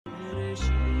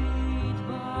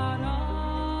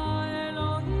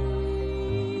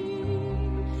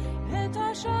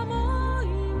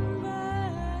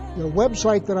The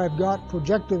website that I've got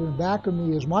projected in back of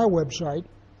me is my website,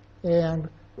 and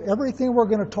everything we're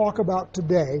going to talk about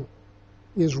today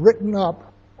is written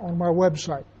up on my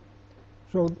website.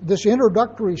 So this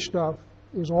introductory stuff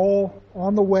is all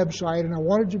on the website, and I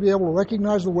wanted you to be able to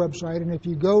recognize the website. And if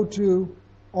you go to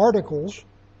articles,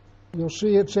 you'll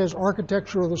see it says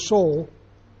Architecture of the Soul,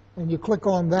 and you click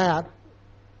on that,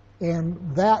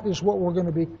 and that is what we're going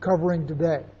to be covering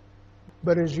today.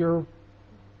 But as you're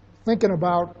thinking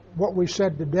about what we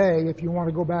said today, if you want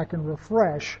to go back and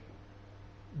refresh,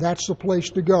 that's the place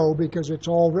to go because it's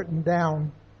all written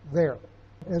down there.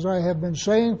 As I have been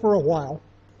saying for a while,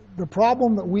 the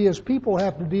problem that we as people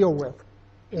have to deal with,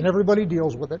 and everybody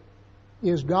deals with it,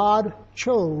 is God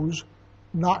chose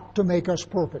not to make us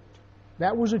perfect.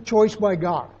 That was a choice by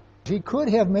God. He could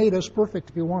have made us perfect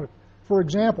if He wanted. For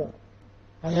example,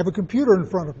 I have a computer in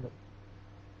front of me.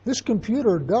 This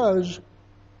computer does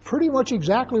pretty much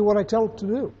exactly what I tell it to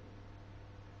do.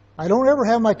 I don't ever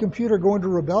have my computer go into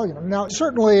rebellion. Now,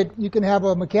 certainly you can have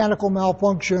a mechanical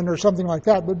malfunction or something like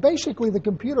that, but basically the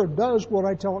computer does what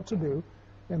I tell it to do,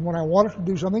 and when I want it to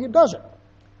do something, it does it.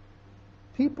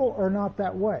 People are not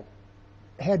that way.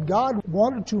 Had God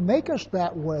wanted to make us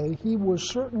that way, He was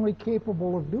certainly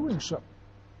capable of doing so.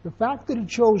 The fact that He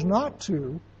chose not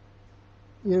to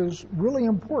is really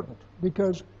important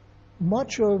because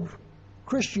much of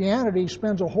Christianity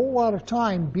spends a whole lot of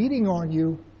time beating on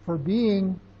you for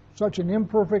being such an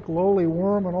imperfect, lowly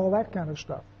worm and all that kind of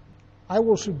stuff. I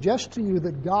will suggest to you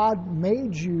that God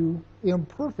made you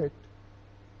imperfect,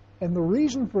 and the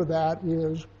reason for that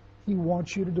is He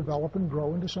wants you to develop and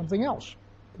grow into something else.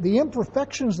 The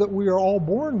imperfections that we are all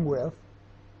born with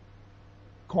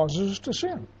causes us to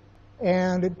sin,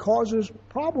 and it causes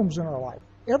problems in our life.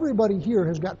 Everybody here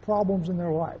has got problems in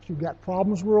their lives. You've got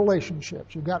problems with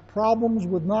relationships. You've got problems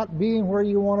with not being where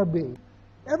you want to be.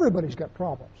 Everybody's got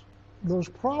problems. Those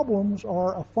problems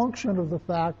are a function of the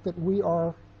fact that we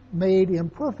are made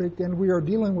imperfect and we are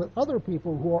dealing with other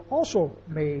people who are also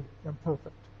made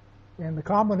imperfect. And the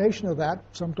combination of that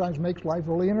sometimes makes life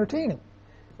really entertaining.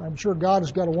 I'm sure God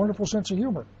has got a wonderful sense of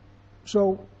humor.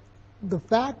 So the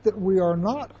fact that we are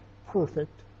not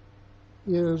perfect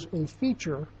is a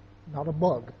feature, not a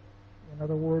bug. In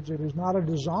other words, it is not a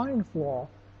design flaw,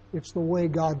 it's the way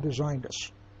God designed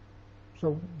us.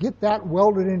 So get that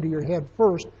welded into your head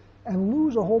first and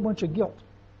lose a whole bunch of guilt.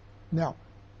 Now,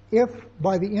 if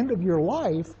by the end of your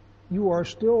life you are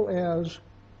still as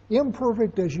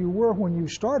imperfect as you were when you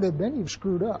started, then you've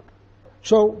screwed up.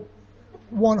 So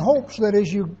one hopes that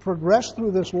as you progress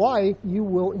through this life, you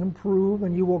will improve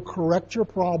and you will correct your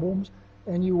problems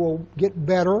and you will get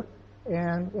better.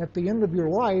 And at the end of your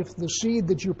life, the seed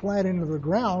that you plant into the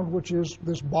ground, which is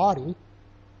this body,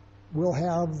 will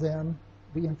have then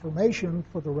the information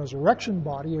for the resurrection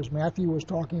body, as Matthew was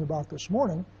talking about this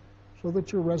morning, so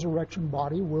that your resurrection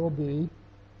body will be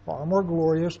far more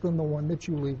glorious than the one that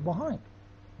you leave behind.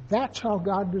 That's how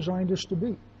God designed us to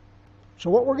be. So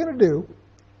what we're going to do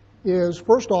is,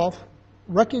 first off,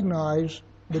 recognize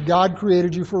that God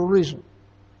created you for a reason.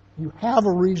 You have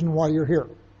a reason why you're here.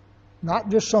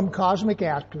 Not just some cosmic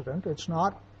accident. It's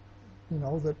not,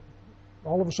 that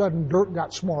all of a sudden dirt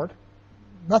got smart.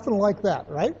 Nothing like that,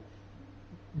 right?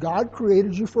 God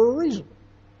created you for a reason.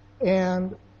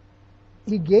 And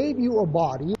He gave you a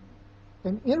body.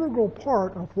 An integral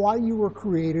part of why you were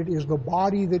created is the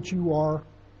body that you are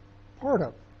part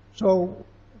of. So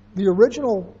the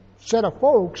original set of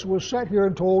folks was set here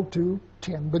and told to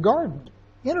tend the garden.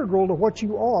 Integral to what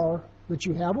you are, that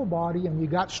you have a body and you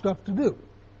got stuff to do.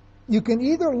 You can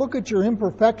either look at your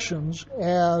imperfections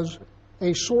as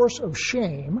a source of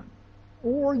shame,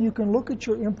 or you can look at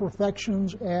your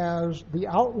imperfections as the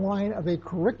outline of a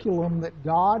curriculum that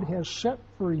God has set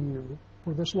for you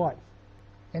for this life.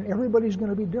 And everybody's going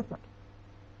to be different.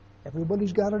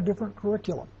 Everybody's got a different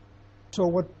curriculum. So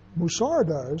what Mussar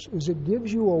does is it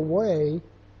gives you a way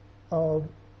of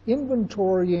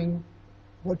inventorying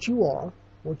what you are,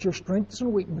 what your strengths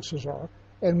and weaknesses are.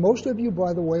 And most of you,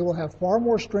 by the way, will have far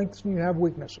more strengths than you have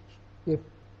weaknesses. If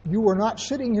you were not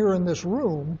sitting here in this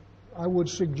room, I would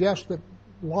suggest that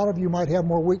a lot of you might have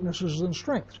more weaknesses than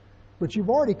strengths. But you've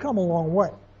already come a long way.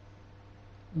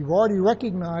 You've already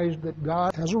recognized that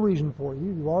God has a reason for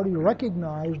you. You've already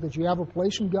recognized that you have a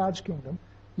place in God's kingdom.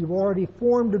 You've already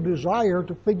formed a desire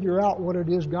to figure out what it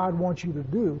is God wants you to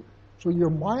do. So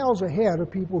you're miles ahead of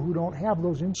people who don't have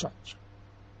those insights.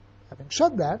 Having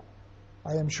said that,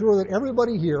 I am sure that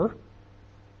everybody here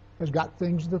has got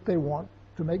things that they want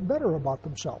to make better about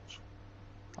themselves.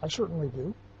 I certainly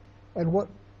do. And what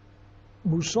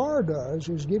Mussar does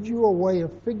is gives you a way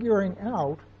of figuring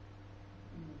out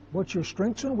what your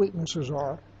strengths and weaknesses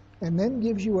are and then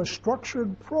gives you a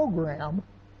structured program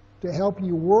to help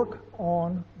you work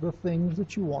on the things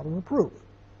that you want to improve.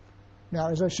 Now,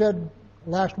 as I said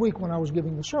last week when I was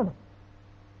giving the sermon,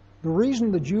 the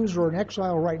reason the Jews are in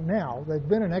exile right now, they've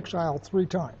been in exile 3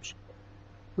 times.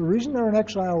 The reason they're in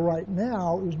exile right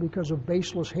now is because of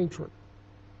baseless hatred.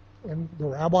 And the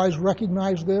rabbis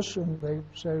recognize this, and they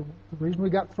say the reason we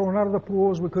got thrown out of the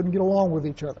pool is we couldn't get along with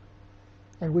each other.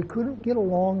 And we couldn't get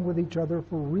along with each other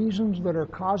for reasons that are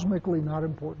cosmically not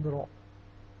important at all.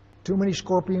 Too many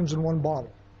scorpions in one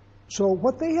bottle. So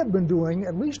what they have been doing,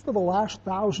 at least for the last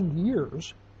 1,000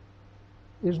 years,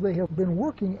 is they have been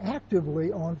working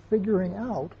actively on figuring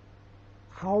out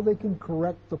how they can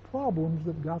correct the problems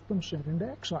that got them sent into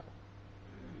exile.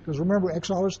 Because remember,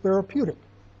 exile is therapeutic.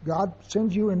 God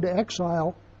sends you into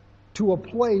exile to a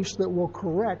place that will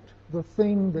correct the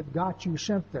thing that got you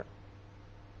sent there.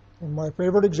 And my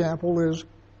favorite example is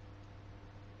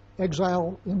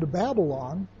exile into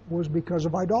Babylon was because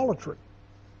of idolatry.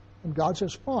 And God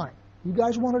says, fine, you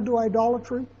guys want to do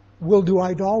idolatry? We'll do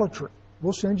idolatry.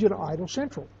 We'll send you to Idol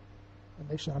Central. And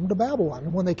they sent them to Babylon.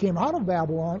 And when they came out of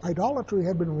Babylon, idolatry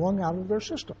had been wrung out of their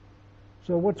system.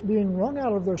 So what's being wrung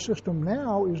out of their system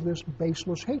now is this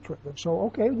baseless hatred. And so,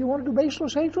 okay, you want to do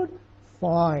baseless hatred?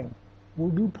 Fine. We'll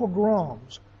do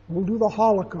pogroms. We'll do the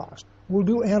Holocaust. We'll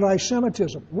do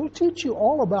anti-Semitism. We'll teach you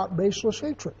all about baseless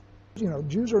hatred. You know,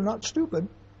 Jews are not stupid.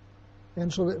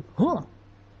 And so,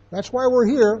 that's why we're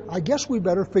here. I guess we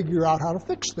better figure out how to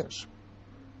fix this.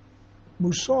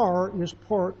 Mussar is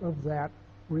part of that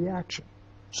reaction.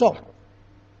 So,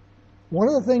 one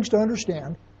of the things to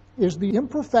understand is the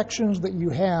imperfections that you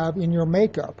have in your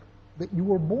makeup that you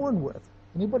were born with.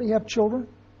 Anybody have children?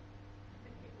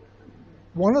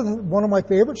 One of my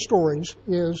favorite stories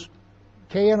is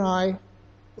Kay and I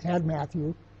had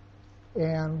Matthew,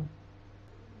 and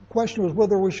the question was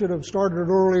whether we should have started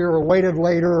earlier or waited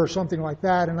later or something like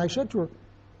that. And I said to her,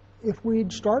 if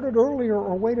we'd started earlier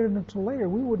or waited until later,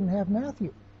 we wouldn't have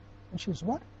Matthew. And she says,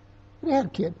 what? We had a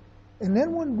kid. And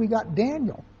then when we got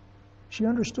Daniel, she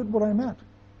understood what I meant.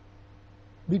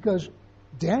 Because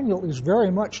Daniel is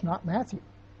very much not Matthew.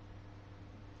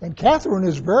 And Catherine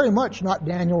is very much not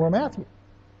Daniel or Matthew.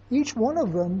 Each one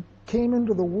of them came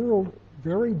into the world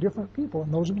very different people.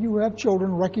 And those of you who have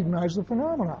children recognize the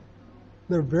phenomenon.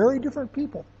 They're very different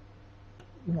people.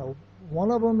 You know,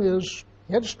 one of them is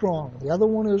headstrong. The other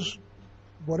one is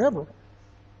whatever.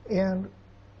 And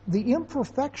the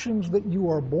imperfections that you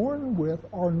are born with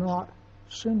are not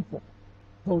sinful.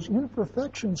 Those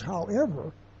imperfections,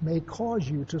 however, may cause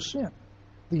you to sin.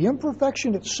 The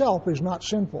imperfection itself is not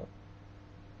sinful.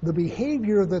 The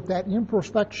behavior that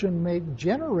imperfection may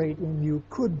generate in you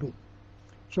could be.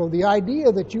 So the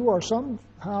idea that you are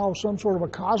somehow some sort of a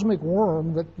cosmic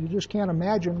worm that you just can't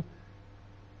imagine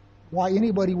why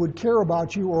anybody would care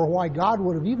about you or why God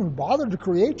would have even bothered to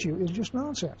create you is just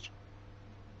nonsense.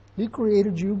 He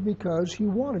created you because He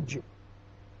wanted you.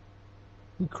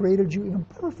 He created you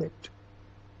imperfect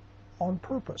on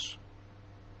purpose.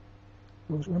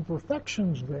 Those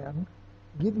imperfections then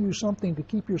give you something to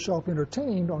keep yourself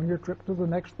entertained on your trip to the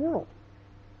next world.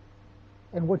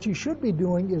 And what you should be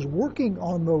doing is working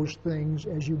on those things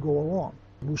as you go along.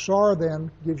 Mussar then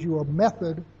gives you a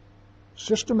method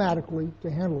systematically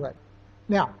to handle that.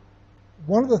 Now,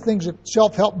 one of the things that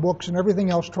self-help books and everything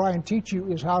else try and teach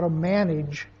you is how to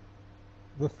manage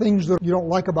the things that you don't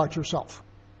like about yourself.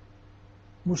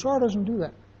 Mussar doesn't do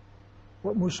that.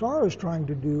 What Mussar is trying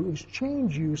to do is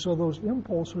change you so those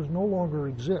impulses no longer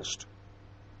exist.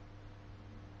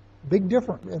 Big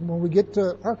difference. And when we get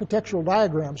to architectural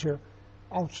diagrams here,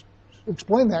 I'll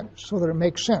explain that so that it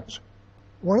makes sense.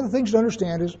 One of the things to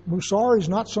understand is Mussar is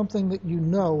not something that you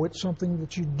know, it's something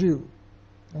that you do.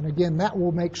 And again, that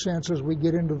will make sense as we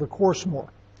get into the course more.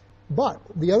 But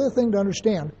the other thing to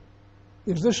understand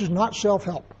is this is not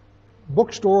self-help.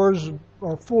 Bookstores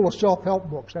are full of self-help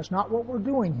books. That's not what we're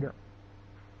doing here.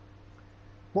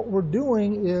 What we're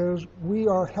doing is we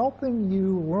are helping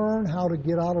you learn how to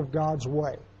get out of God's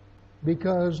way.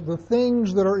 Because the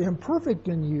things that are imperfect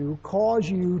in you cause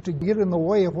you to get in the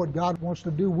way of what God wants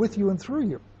to do with you and through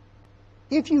you.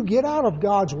 If you get out of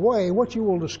God's way, what you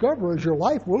will discover is your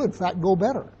life will in fact go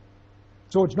better.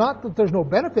 So it's not that there's no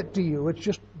benefit to you, it's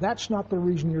just that's not the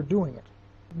reason you're doing it.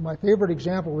 My favorite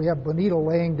example, we have Bonita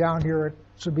laying down here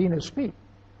at Sabina's feet.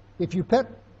 If you pet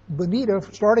Bonita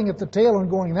starting at the tail and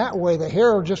going that way, the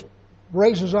hair just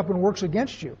raises up and works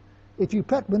against you. If you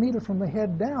pet Bonita from the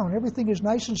head down, everything is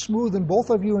nice and smooth and both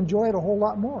of you enjoy it a whole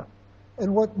lot more.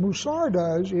 And what Mussar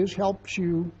does is helps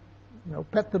you,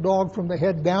 pet the dog from the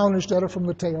head down instead of from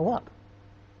the tail up.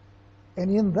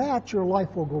 And in that, your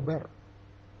life will go better.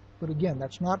 But again,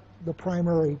 that's not the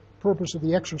primary purpose of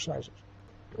the exercises.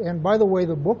 And by the way,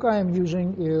 the book I am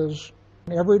using is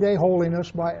Everyday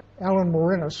Holiness by Alan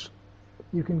Morinus.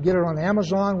 You can get it on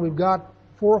Amazon. We've got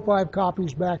 4 or 5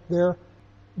 copies back there.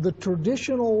 The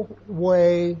traditional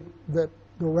way that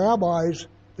the rabbis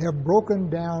have broken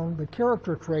down the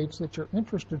character traits that you're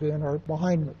interested in are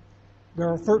behind me. There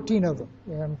are 13 of them.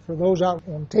 And for those out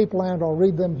in tape land, I'll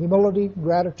read them: humility,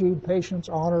 gratitude, patience,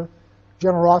 honor,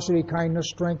 generosity, kindness,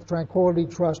 strength, tranquility,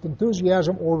 trust,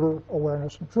 enthusiasm, order,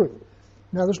 awareness, and truth.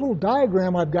 Now, this little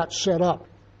diagram I've got set up,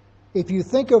 if you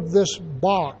think of this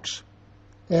box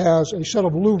as a set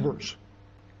of louvers,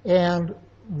 and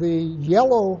the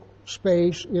yellow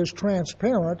space is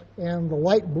transparent and the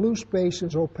light blue space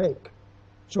is opaque.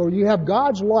 So you have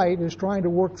God's light is trying to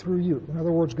work through you. In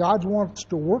other words, God wants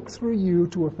to work through you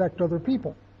to affect other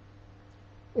people.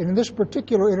 And in this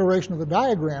particular iteration of the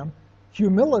diagram,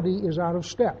 humility is out of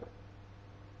step.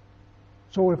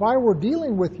 So if I were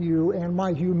dealing with you and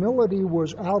my humility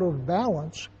was out of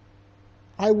balance,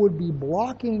 I would be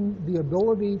blocking the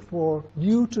ability for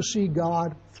you to see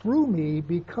God through me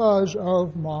because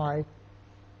of my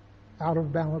out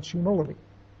of balance humility.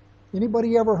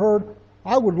 Anybody ever heard,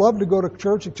 I would love to go to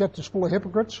church except it's full of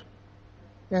hypocrites?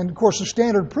 And of course the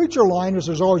standard preacher line is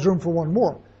there's always room for one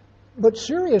more. But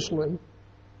seriously,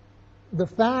 the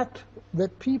fact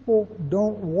that people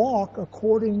don't walk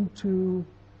according to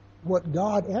what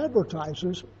God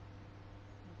advertises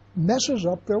messes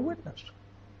up their witness.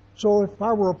 So if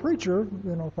I were a preacher,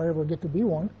 if I ever get to be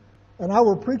one, and I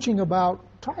were preaching about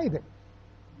tithing,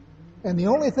 and the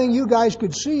only thing you guys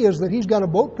could see is that he's got a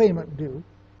boat payment due,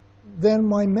 then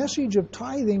my message of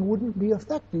tithing wouldn't be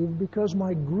effective because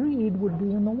my greed would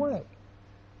be in the way.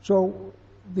 So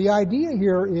the idea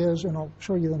here is, and I'll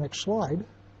show you the next slide,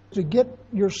 to get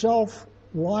yourself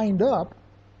lined up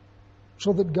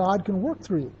so that God can work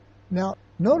through you. Now,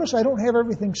 notice I don't have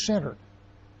everything centered.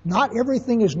 Not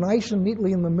everything is nice and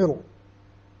neatly in the middle,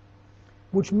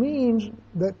 which means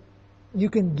that you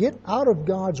can get out of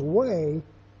God's way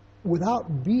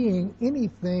without being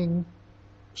anything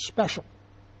special.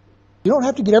 You don't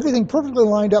have to get everything perfectly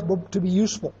lined up to be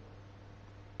useful.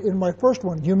 In my first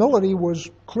one, humility was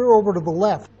clear over to the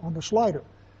left on the slider.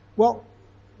 Well,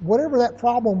 whatever that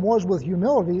problem was with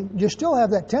humility, you still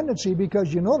have that tendency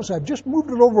because you notice I've just moved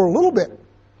it over a little bit.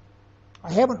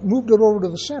 I haven't moved it over to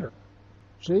the center.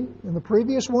 See, in the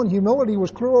previous one, humility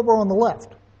was clear over on the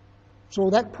left. So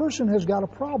that person has got a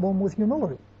problem with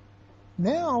humility.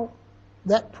 Now,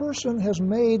 that person has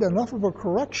made enough of a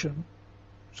correction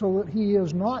so that he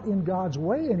is not in God's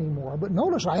way anymore. But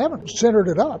notice, I haven't centered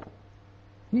it up.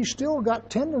 He's still got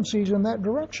tendencies in that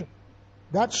direction.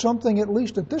 That's something, at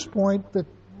least at this point, that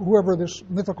whoever this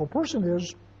mythical person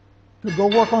is, could go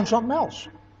work on something else.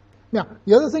 Now,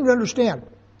 the other thing to understand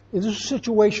is this is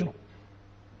situational.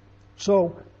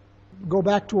 So, go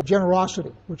back to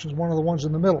generosity, which is one of the ones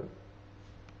in the middle.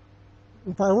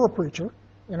 If I were a preacher,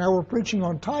 and I were preaching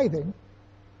on tithing,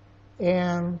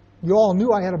 and you all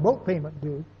knew I had a boat payment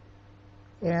due,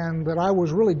 and that I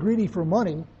was really greedy for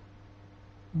money,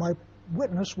 my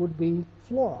witness would be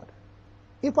flawed.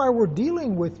 If I were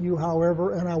dealing with you,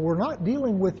 however, and I were not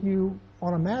dealing with you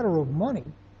on a matter of money,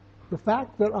 the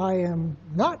fact that I am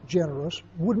not generous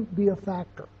wouldn't be a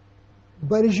factor.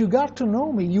 But as you got to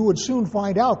know me, you would soon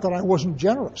find out that I wasn't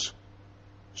generous.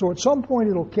 So at some point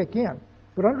it'll kick in.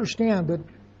 But understand that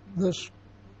this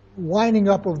lining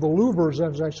up of the louvers,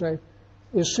 as I say,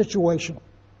 is situational.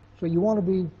 So you want to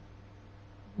be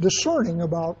discerning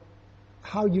about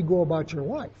how you go about your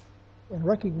life and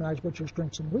recognize what your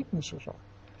strengths and weaknesses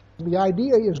are. The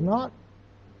idea is not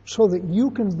so that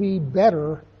you can be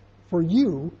better for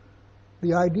you.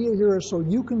 The idea here is so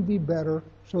you can be better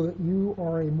so that you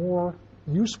are a more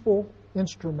useful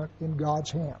instrument in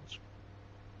God's hands.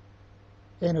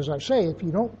 And as I say, if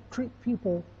you don't treat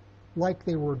people like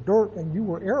they were dirt and you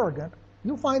were arrogant,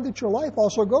 you'll find that your life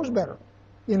also goes better,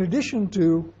 in addition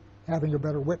to having a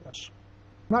better witness.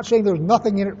 I'm not saying there's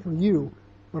nothing in it for you,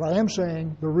 but I am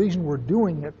saying the reason we're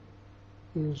doing it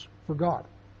is for God.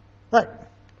 All right.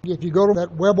 If you go to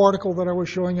that web article that I was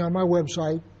showing you on my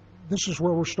website, this is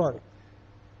where we're starting.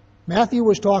 Matthew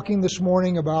was talking this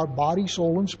morning about body,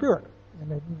 soul, and spirit.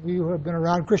 And if you have been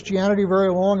around Christianity very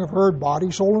long have heard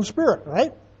body, soul, and spirit,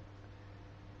 right?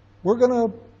 We're going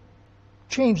to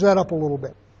change that up a little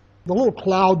bit. The little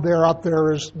cloud there up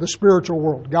there is the spiritual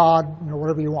world, God,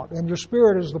 whatever you want. And your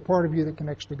spirit is the part of you that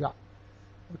connects to God.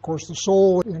 Of course, the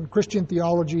soul in Christian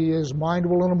theology is mind,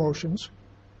 will, and emotions.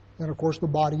 And of course, the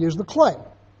body is the clay,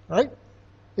 right?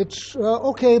 It's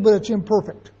okay, but it's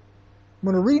imperfect.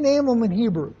 I'm going to rename them in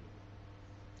Hebrew.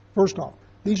 First off,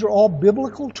 These are all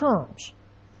biblical terms.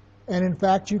 And in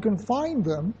fact, you can find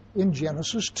them in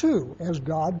Genesis 2 as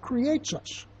God creates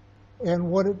us. And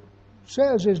what it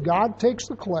says is God takes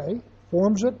the clay,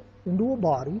 forms it into a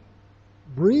body,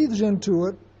 breathes into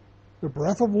it the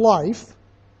breath of life,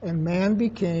 and man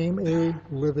became a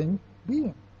living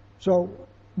being. So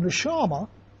neshama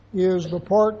is the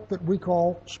part that we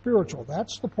call spiritual.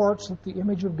 That's the parts that the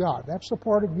image of God. That's the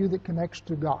part of you that connects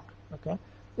to God. Okay?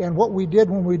 And what we did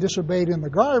when we disobeyed in the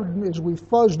garden is we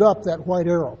fuzzed up that white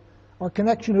arrow. Our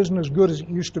connection isn't as good as it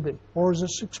used to be, or as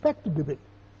it's expected to be.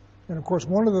 And of course,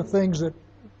 one of the things that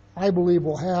I believe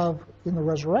we'll have in the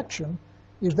resurrection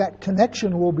is that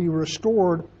connection will be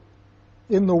restored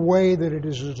in the way that it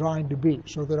is designed to be,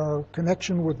 so that our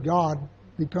connection with God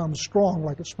becomes strong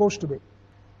like it's supposed to be.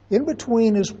 In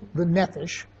between is the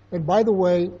nephesh, and by the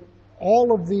way,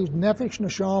 all of these nephesh,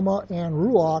 neshama, and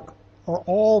ruach are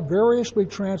all variously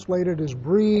translated as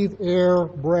breathe, air,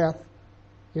 breath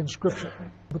in Scripture.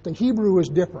 But the Hebrew is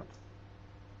different.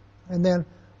 And then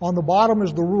on the bottom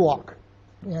is the ruach,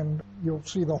 and you'll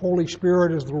see the Holy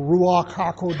Spirit is the ruach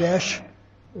hakodesh.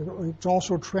 It's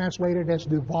also translated as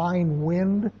divine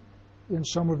wind in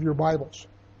some of your Bibles.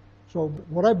 So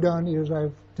what I've done is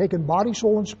I've taken body,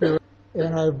 soul, and spirit,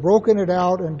 and I've broken it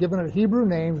out and given it Hebrew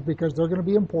names because they're going to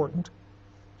be important.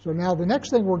 So now the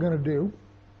next thing we're going to do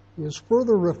is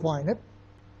further refine it.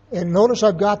 And notice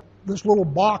I've got this little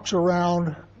box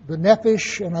around the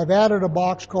nephesh, and I've added a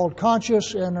box called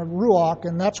conscious and a ruach,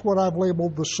 and that's what I've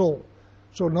labeled the soul.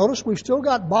 So notice we've still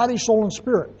got body, soul, and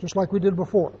spirit, just like we did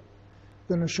before.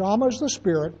 The neshama is the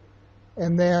spirit,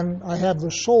 and then I have the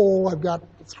soul. I've got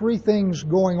three things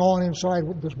going on inside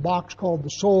this box called the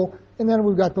soul, and then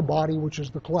we've got the body, which is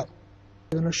the clay.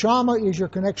 The neshama is your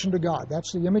connection to God.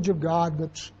 That's the image of God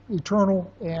that's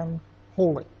eternal and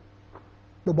holy.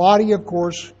 The body, of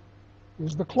course,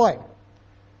 is the clay.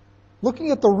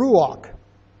 Looking at the ruach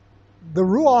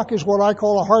is what I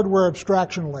call a hardware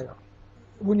abstraction layer.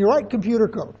 When you write computer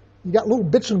code, you got little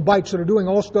bits and bytes that are doing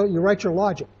all stuff, you write your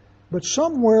logic. But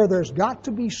somewhere there's got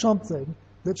to be something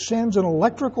that sends an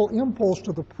electrical impulse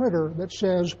to the printer that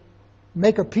says,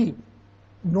 make a P.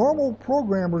 Normal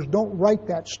programmers don't write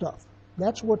that stuff.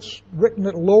 That's what's written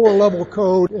at lower level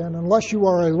code, and unless you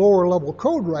are a lower level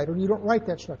code writer, you don't write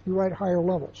that stuff. You write higher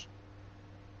levels.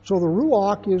 So the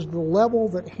ruach is the level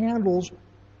that handles,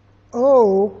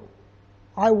 oh,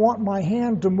 I want my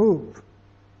hand to move.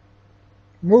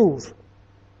 Move.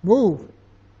 Move.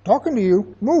 Talking to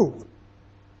you, move.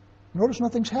 Notice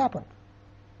nothing's happened.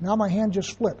 Now my hand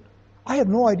just flipped. I have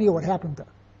no idea what happened there.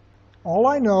 All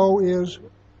I know is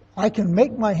I can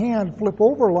make my hand flip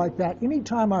over like that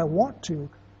anytime I want to,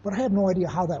 but I have no idea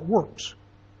how that works.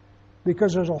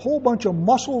 Because there's a whole bunch of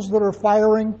muscles that are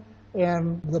firing,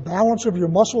 and the balance of your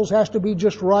muscles has to be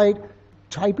just right.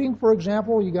 Typing, for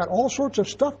example, you got all sorts of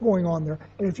stuff going on there.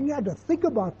 And if you had to think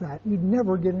about that, you'd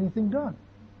never get anything done.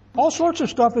 All sorts of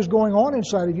stuff is going on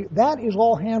inside of you. That is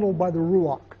all handled by the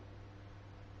ruach.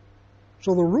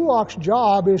 So the ruach's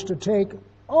job is to take,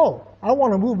 oh, I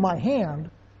want to move my hand,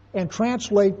 and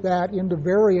translate that into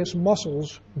various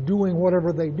muscles doing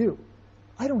whatever they do.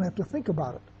 I don't have to think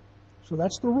about it. So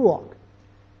that's the ruach.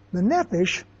 The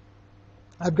nephesh,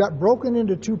 I've got broken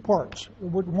into two parts,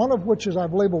 one of which is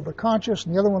I've labeled the conscious,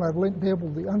 and the other one I've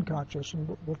labeled the unconscious,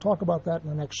 and we'll talk about that in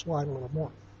the next slide a little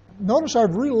more. Notice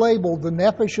I've relabeled the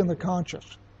nephesh and the conscious.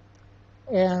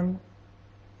 And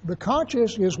the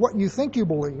conscious is what you think you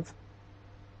believe,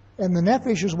 and the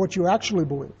nephesh is what you actually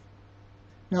believe.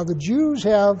 Now, the Jews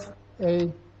have a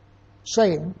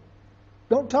saying,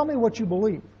 don't tell me what you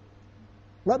believe.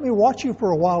 Let me watch you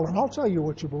for a while, and I'll tell you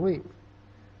what you believe.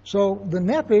 So the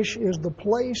nephesh is the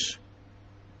place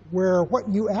where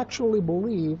what you actually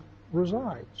believe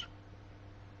resides.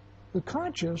 The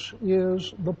conscious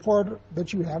is the part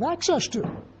that you have access to.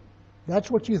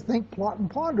 That's what you think, plot, and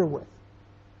ponder with.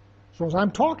 So as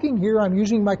I'm talking here, I'm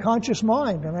using my conscious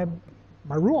mind, and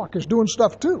my ruach is doing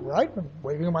stuff too, right? I'm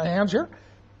waving my hands here.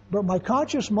 But my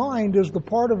conscious mind is the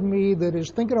part of me that is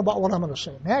thinking about what I'm going to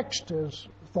say next, has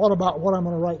thought about what I'm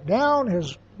going to write down,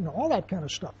 has, all that kind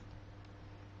of stuff.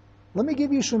 Let me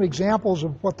give you some examples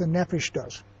of what the nephesh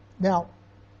does. Now,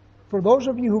 for those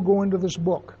of you who go into this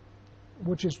book,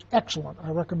 which is excellent,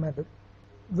 I recommend it,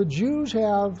 the Jews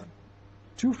have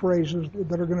two phrases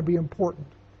that are going to be important.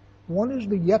 One is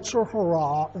the Yetzer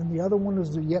Hara, and the other one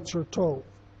is the Yetzer Tov.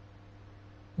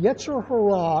 Yetzer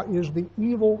Hara is the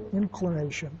evil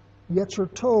inclination. Yetzer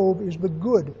Tov is the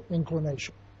good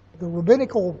inclination. The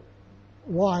rabbinical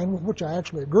line, with which I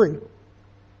actually agree,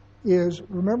 is,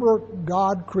 remember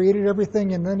God created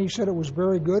everything and then he said it was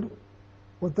very good?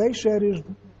 What they said is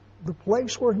The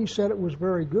place where he said it was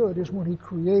very good is when he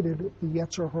created the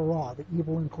Yetzer Hara, the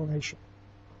evil inclination.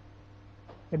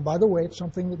 And by the way, it's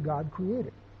something that God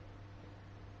created.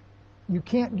 You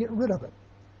can't get rid of it.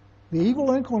 The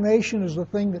evil inclination is the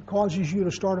thing that causes you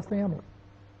to start a family,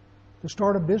 to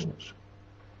start a business,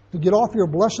 to get off your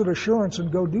blessed assurance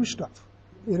and go do stuff.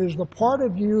 It is the part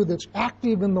of you that's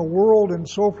active in the world and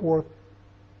so forth,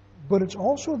 but it's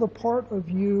also the part of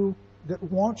you that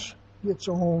wants its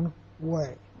own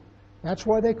way. That's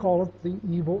why they call it the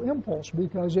evil impulse,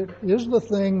 because it is the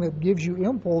thing that gives you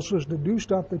impulses to do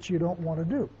stuff that you don't want to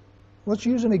do. Let's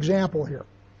use an example here.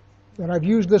 And I've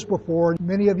used this before.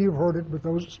 Many of you have heard it, but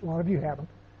a lot of you haven't.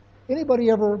 Anybody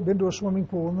ever been to a swimming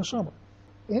pool in the summer?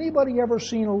 Anybody ever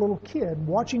seen a little kid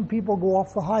watching people go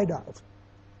off the high dive?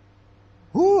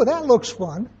 Ooh, that looks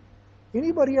fun.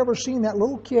 Anybody ever seen that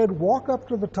little kid walk up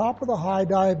to the top of the high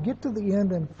dive, get to the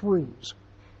end, and freeze?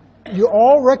 You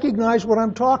all recognize what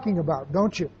I'm talking about,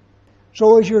 don't you?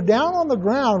 So as you're down on the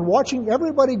ground watching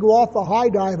everybody go off the high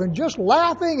dive and just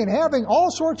laughing and having all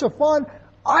sorts of fun,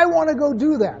 I want to go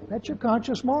do that. That's your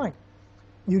conscious mind.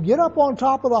 You get up on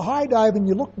top of the high dive and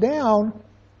you look down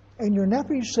and your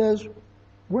nephew says,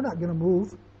 we're not going to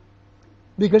move.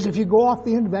 Because if you go off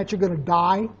the end of that, you're going to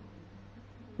die.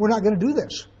 We're not going to do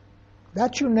this.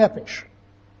 That's your nephesh.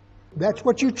 That's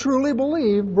what you truly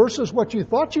believe versus what you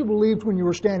thought you believed when you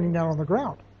were standing down on the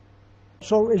ground.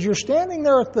 So as you're standing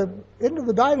there at the end of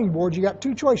the diving board, you got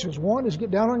two choices. One is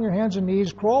get down on your hands and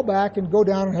knees, crawl back, and go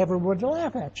down and have everybody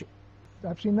laugh at you.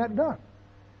 I've seen that done.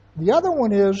 The other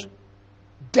one is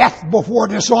death before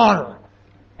dishonor.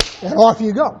 And off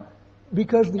you go.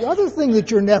 Because the other thing that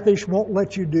your nephesh won't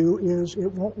let you do is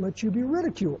it won't let you be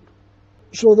ridiculed.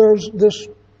 So there's this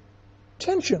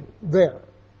tension there.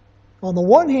 On the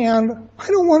one hand, I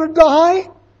don't want to die.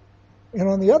 And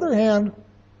on the other hand,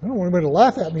 I don't want anybody to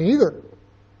laugh at me either.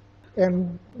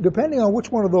 And depending on which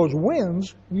one of those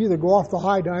wins, you either go off the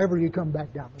high dive or you come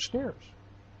back down the stairs.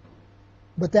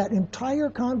 But that entire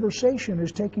conversation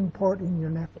is taking part in your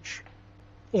nephesh.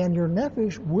 And your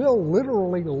nephesh will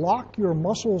literally lock your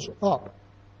muscles up,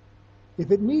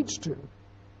 if it needs to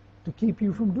keep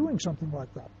you from doing something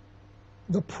like that.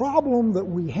 The problem that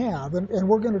we have, and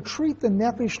we're going to treat the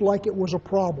nephesh like it was a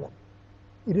problem.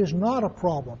 It is not a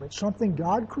problem. It's something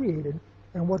God created,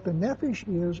 and what the nephesh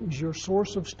is your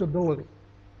source of stability.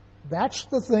 That's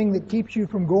the thing that keeps you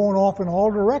from going off in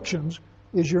all directions,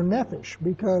 is your nephesh,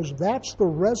 because that's the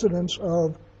residence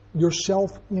of your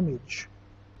self-image.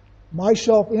 My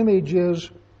self-image is,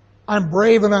 I'm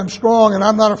brave and I'm strong and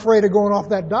I'm not afraid of going off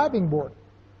that diving board.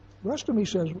 The rest of me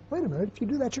says, wait a minute, if you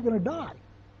do that, you're going to die.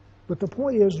 But the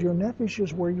point is, your nephesh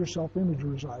is where your self-image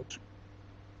resides.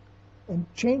 And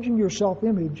changing your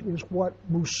self-image is what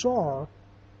Mussar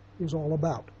is all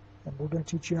about. And we're going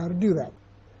to teach you how to do that.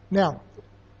 Now,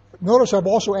 notice I've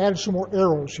also added some more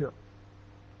arrows here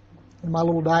in my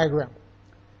little diagram.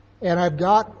 And I've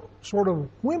got sort of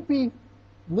wimpy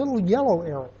little yellow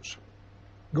arrows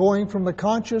going from the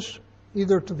conscious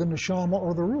either to the neshama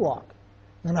or the ruach.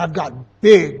 And I've got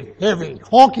big, heavy,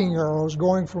 honking arrows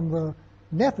going from the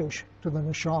nephesh to the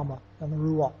neshama and the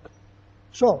ruach.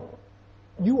 So,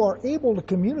 you are able to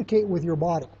communicate with your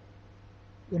body.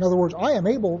 In other words, I am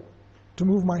able to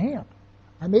move my hand.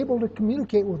 I'm able to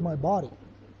communicate with my body.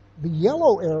 The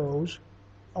yellow arrows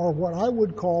are what I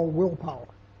would call willpower.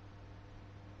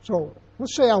 So,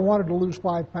 let's say I wanted to lose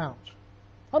 5 pounds.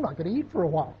 I'm not going to eat for a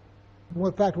while.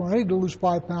 In fact, when I need to lose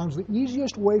 5 pounds, the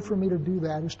easiest way for me to do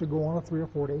that is to go on a 3 or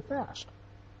 4 day fast.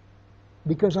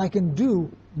 Because I can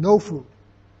do no food.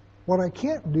 What I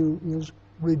can't do is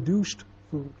reduced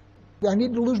food. I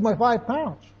need to lose my 5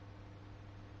 pounds.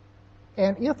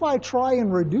 And if I try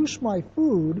and reduce my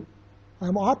food,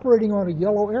 I'm operating on a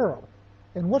yellow arrow.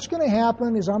 And what's going to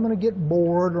happen is I'm going to get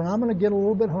bored or I'm going to get a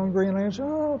little bit hungry and I say,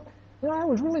 I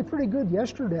was really pretty good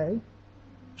yesterday.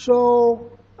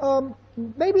 So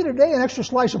maybe today an extra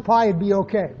slice of pie would be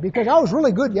okay because I was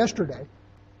really good yesterday.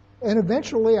 And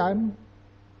eventually I'm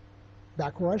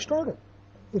back where I started.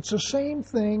 It's the same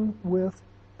thing with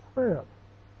prayer.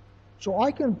 So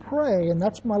I can pray, and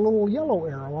that's my little yellow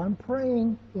arrow. I'm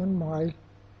praying in my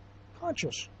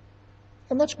conscious.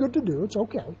 And that's good to do. It's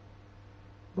okay.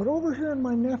 But over here in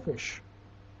my nephesh,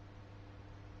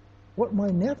 what my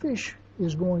nephesh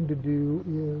is going to do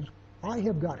is I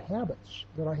have got habits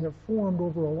that I have formed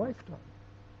over a lifetime.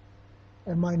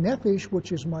 And my nephesh,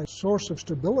 which is my source of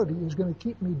stability, is going to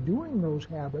keep me doing those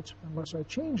habits unless I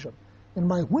change them. And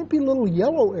my wimpy little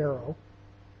yellow arrow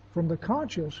from the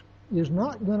conscious is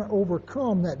not going to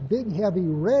overcome that big, heavy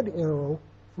red arrow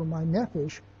from my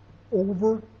nephesh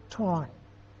over time.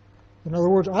 In other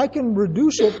words, I can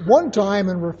reduce it one time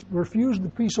and refuse the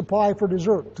piece of pie for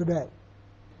dessert today.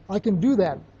 I can do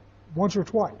that once or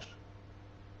twice.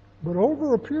 But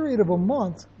over a period of a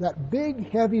month, that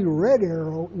big, heavy red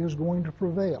arrow is going to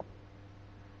prevail.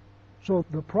 So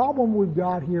the problem we've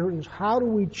got here is how do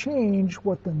we change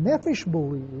what the nephesh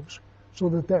believes so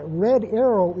that that red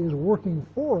arrow is working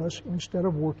for us instead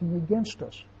of working against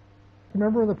us.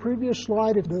 Remember in the previous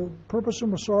slide, the purpose of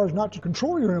Mussar is not to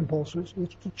control your impulses,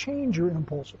 it's to change your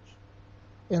impulses.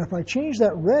 And if I change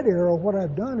that red arrow, what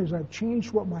I've done is I've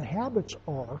changed what my habits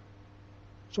are,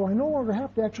 so I no longer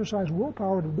have to exercise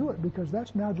willpower to do it because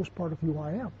that's now just part of who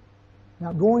I am.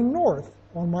 Now going north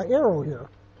on my arrow here,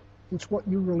 it's what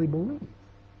you really believe.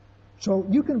 So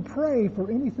you can pray for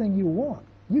anything you want.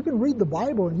 You can read the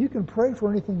Bible and you can pray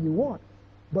for anything you want.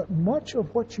 But much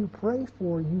of what you pray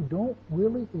for, you don't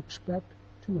really expect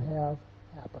to have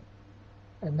happen.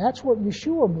 And that's what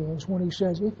Yeshua means when he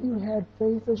says, if you had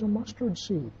faith as a mustard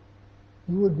seed,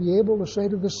 you would be able to say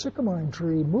to the sycamore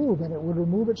tree, move, and it would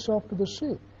remove itself to the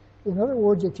sea. In other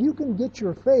words, if you can get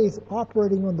your faith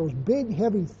operating on those big,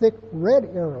 heavy, thick red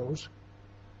arrows,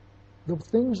 the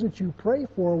things that you pray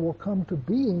for will come to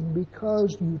being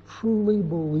because you truly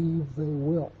believe they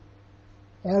will.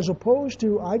 As opposed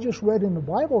to, I just read in the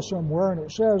Bible somewhere and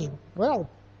it says, well,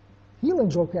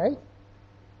 healing's okay,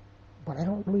 but I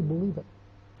don't really believe it.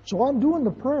 So I'm doing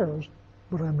the prayers,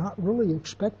 but I'm not really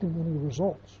expecting any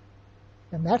results.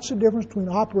 And that's the difference between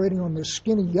operating on this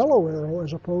skinny yellow arrow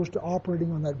as opposed to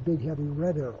operating on that big, heavy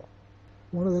red arrow.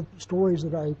 One of the stories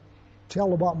that I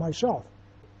tell about myself,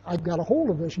 I got a hold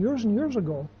of this years and years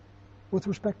ago with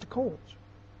respect to colds.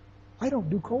 I don't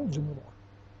do colds anymore.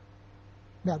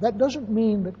 Now, that doesn't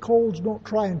mean that colds don't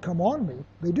try and come on me.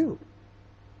 They do.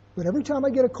 But every time I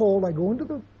get a cold, I go into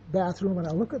the bathroom and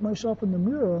I look at myself in the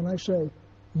mirror and I say,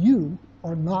 you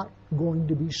are not going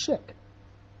to be sick.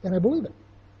 And I believe it.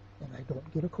 And I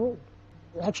don't get a cold.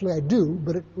 Actually, I do,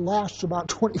 but it lasts about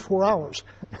 24 hours.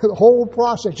 The whole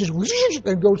process just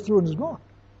and goes through and is gone.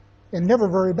 And never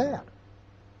very bad.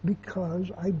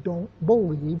 Because I don't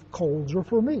believe colds are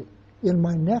for me. In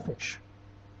my nephesh,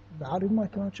 not in my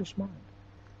conscious mind.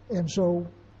 And so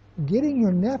getting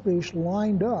your nephesh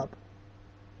lined up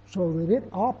so that it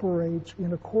operates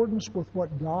in accordance with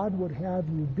what God would have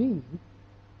you be,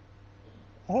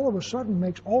 all of a sudden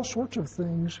makes all sorts of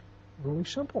things really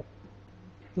simple.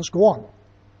 Let's go on.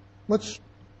 Let's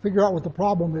figure out what the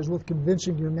problem is with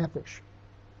convincing your nephesh.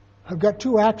 I've got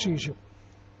two axes here,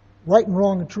 right and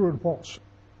wrong and true and false.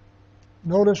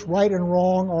 Notice right and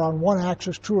wrong are on one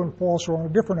axis, true and false are on a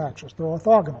different axis. They're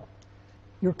orthogonal.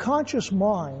 Your conscious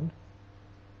mind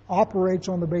operates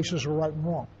on the basis of right and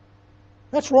wrong.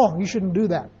 That's wrong. You shouldn't do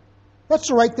that. That's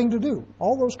the right thing to do.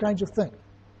 All those kinds of things.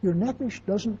 Your nephesh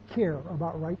doesn't care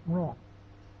about right and wrong.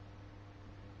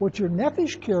 What your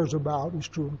nephesh cares about is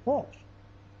true and false.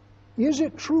 Is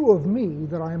it true of me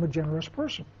that I am a generous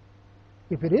person?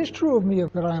 If it is true of me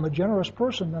that I am a generous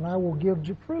person, then I will give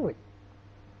freely.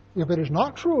 If it is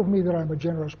not true of me that I'm a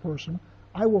generous person,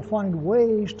 I will find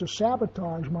ways to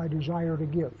sabotage my desire to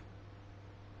give.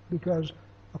 Because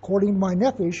according to my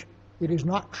nephesh, it is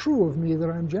not true of me that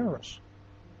I'm generous.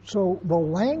 So the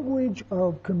language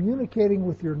of communicating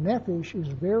with your nephesh is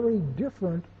very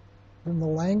different than the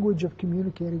language of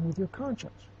communicating with your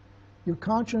conscience. Your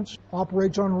conscience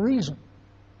operates on reason,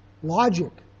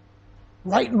 logic,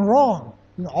 right and wrong,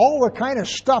 all the kind of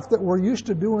stuff that we're used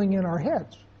to doing in our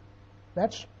heads.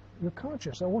 That's your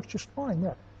conscience. That works just fine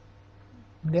there.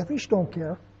 Nephesh don't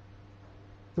care.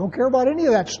 Don't care about any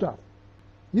of that stuff.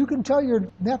 You can tell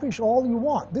your nephesh all you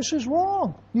want. This is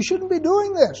wrong. You shouldn't be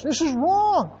doing this. This is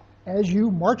wrong. As you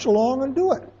march along and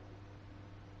do it.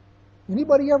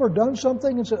 Anybody ever done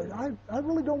something and said, I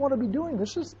really don't want to be doing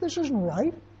this. This isn't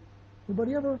right.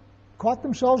 Anybody ever caught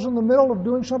themselves in the middle of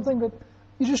doing something that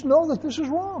you just know that this is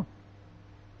wrong?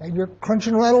 And you're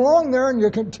crunching right along there and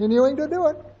you're continuing to do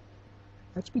it.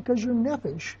 That's because your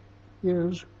nephesh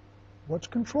is what's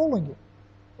controlling you.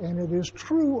 And it is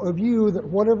true of you that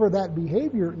whatever that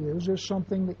behavior is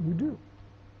something that you do.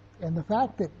 And the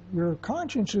fact that your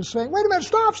conscience is saying, wait a minute,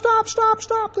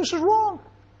 stop, this is wrong.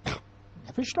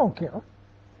 Nephesh don't care.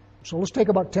 So let's take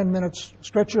about 10 minutes,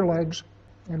 stretch your legs,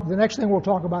 and the next thing we'll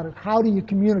talk about is how do you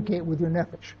communicate with your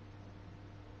nephesh.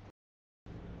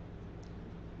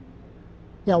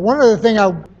 Yeah, one other thing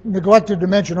I neglected to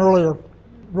mention earlier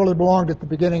really belonged at the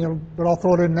beginning, but I'll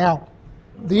throw it in now.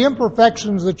 The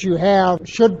imperfections that you have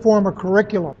should form a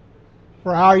curriculum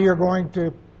for how you're going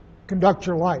to conduct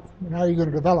your life and how you're going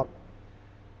to develop.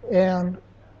 And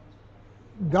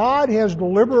God has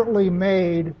deliberately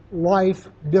made life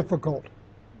difficult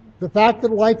The fact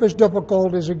that life is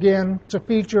difficult is, again, it's a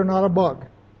feature, not a bug.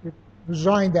 It's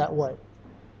designed that way.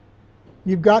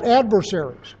 You've got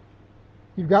adversaries.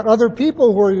 You've got other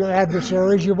people who are your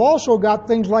adversaries. You've also got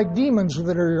things like demons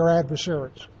that are your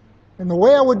adversaries. And the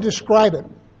way I would describe it,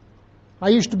 I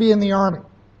used to be in the Army.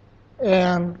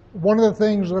 And one of the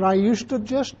things that I used to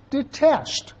just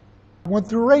detest, I went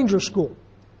through Ranger School.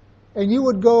 And you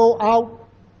would go out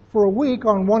for a week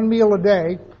on one meal a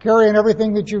day, carrying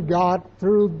everything that you've got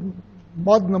through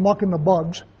mud and the muck and the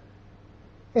bugs.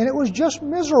 And it was just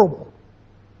miserable.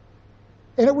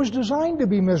 And it was designed to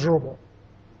be miserable.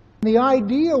 The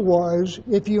idea was,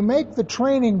 if you make the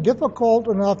training difficult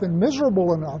enough and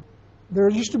miserable enough, there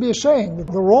used to be a saying that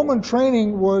the Roman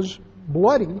training was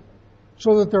bloody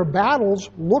so that their battles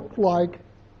looked like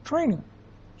training.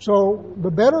 So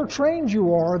the better trained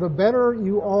you are, the better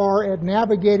you are at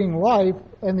navigating life,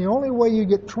 and the only way you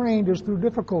get trained is through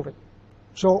difficulty.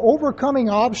 So overcoming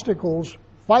obstacles,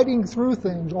 fighting through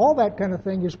things, all that kind of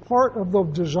thing is part of the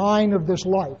design of this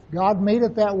life. God made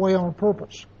it that way on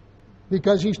purpose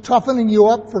because He's toughening you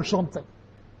up for something.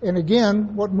 And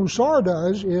again, what Mussar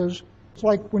does is, it's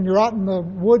like when you're out in the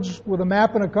woods with a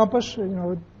map and a compass,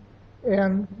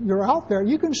 and you're out there,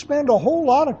 you can spend a whole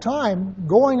lot of time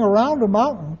going around a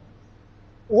mountain,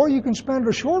 or you can spend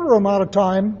a shorter amount of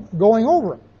time going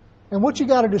over it. And what you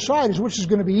got to decide is which is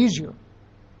going to be easier.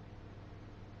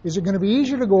 Is it going to be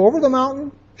easier to go over the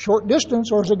mountain, short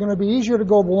distance, or is it going to be easier to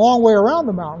go the long way around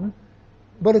the mountain?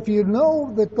 But if you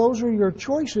know that those are your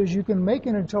choices, you can make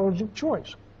an intelligent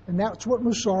choice. And that's what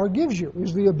Mussar gives you,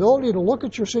 is the ability to look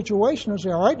at your situation and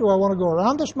say, all right, do I want to go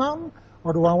around this mountain,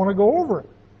 or do I want to go over it?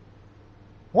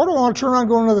 Or do I want to turn around and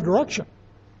go another direction?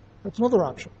 That's another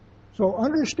option. So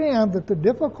understand that the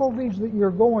difficulties that you're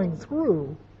going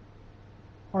through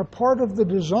are part of the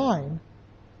design.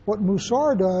 What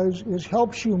Mussar does is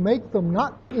helps you make them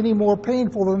not any more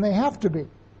painful than they have to be.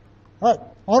 All right,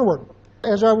 onward.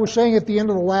 As I was saying at the end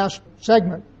of the last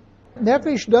segment,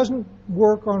 Nephesh doesn't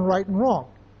work on right and wrong.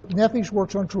 Nephesh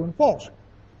works on true and false.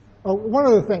 One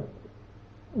other thing,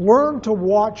 learn to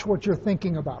watch what you're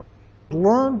thinking about.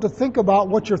 Learn to think about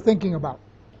what you're thinking about.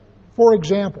 For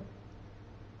example,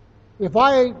 if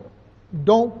I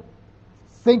don't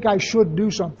think I should do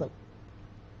something,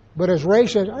 but as Ray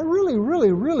says, I really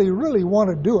want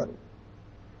to do it,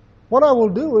 what I will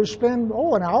do is spend,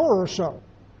 an hour or so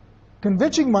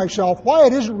convincing myself why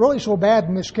it isn't really so bad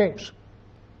in this case,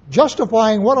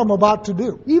 justifying what I'm about to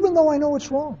do, even though I know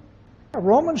it's wrong.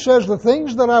 Romans says the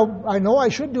things that I know I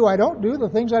should do, I don't do. The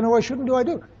things I know I shouldn't do, I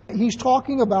do. He's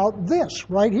talking about this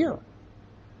right here.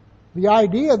 The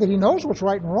idea that he knows what's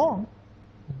right and wrong,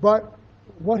 but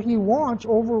what he wants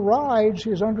overrides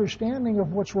his understanding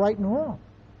of what's right and wrong.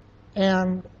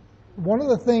 And one of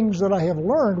the things that I have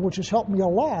learned, which has helped me a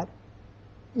lot,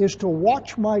 is to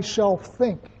watch myself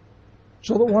think.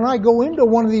 So that when I go into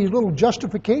one of these little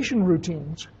justification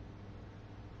routines,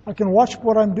 I can watch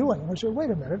what I'm doing. I say, wait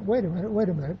a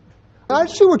minute. I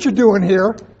see what you're doing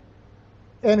here.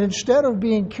 And instead of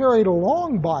being carried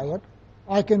along by it,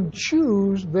 I can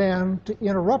choose then to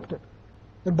interrupt it.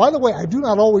 And by the way, I do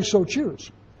not always so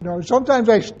choose. Sometimes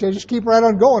I just keep right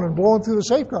on going and blowing through the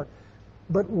safeguard.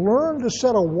 But learn to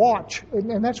set a watch,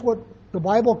 and that's what the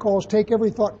Bible calls take every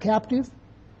thought captive.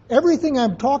 Everything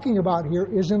I'm talking about here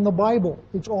is in the Bible.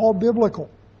 It's all biblical.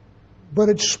 But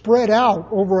it's spread out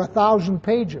over 1,000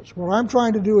 pages. What I'm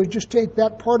trying to do is just take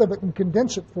that part of it and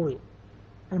condense it for you.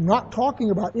 I'm not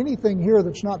talking about anything here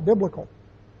that's not biblical.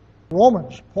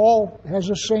 Romans, Paul has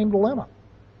the same dilemma.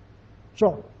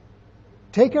 So,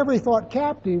 take every thought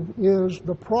captive is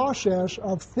the process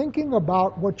of thinking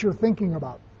about what you're thinking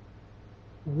about.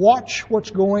 Watch what's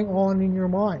going on in your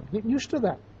mind. Get used to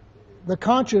that. The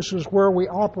conscious is where we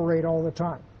operate all the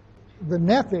time. The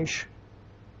nephesh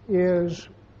is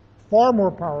far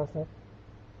more powerful,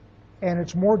 and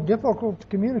it's more difficult to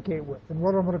communicate with. And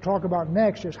what I'm going to talk about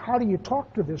next is how do you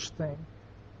talk to this thing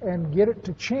and get it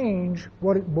to change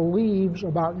what it believes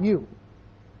about you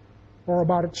or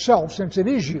about itself, since it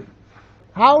is you.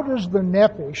 How does the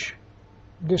nephesh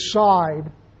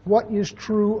decide what is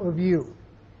true of you?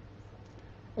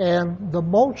 And the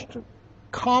most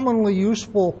commonly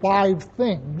useful 5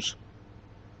 things,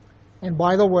 and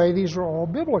by the way, these are all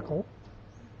biblical.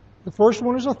 The first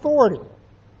one is authority.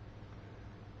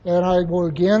 And I will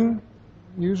again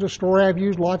use a story I've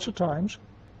used lots of times.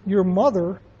 Your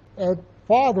mother and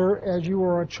father, as you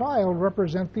were a child,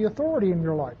 represent the authority in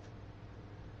your life.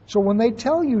 So when they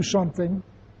tell you something,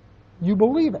 you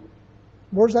believe it.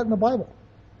 Where's that in the Bible?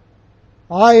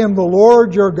 I am the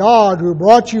Lord your God who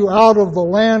brought you out of the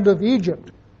land of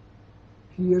Egypt.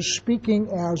 He is speaking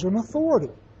as an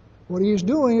authority. What he is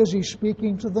doing is he's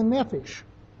speaking to the nephesh.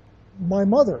 My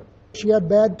mother, she had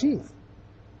bad teeth.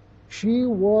 She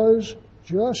was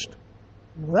just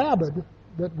rabid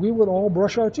that we would all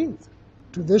brush our teeth.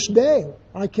 To this day,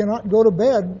 I cannot go to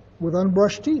bed with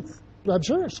unbrushed teeth. I'm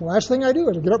serious. The last thing I do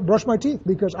is I get up and brush my teeth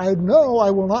because I know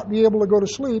I will not be able to go to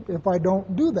sleep if I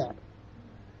don't do that.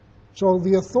 So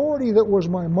the authority that was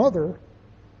my mother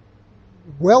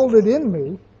welded in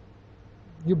me,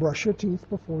 you brush your teeth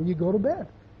before you go to bed.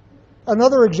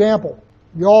 Another example,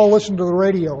 you all listen to the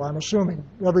radio, I'm assuming,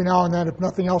 every now and then, if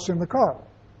nothing else, in the car.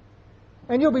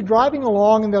 And you'll be driving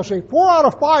along and they'll say, 4 out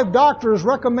of 5 doctors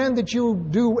recommend that you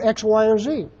do X, Y, or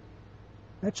Z.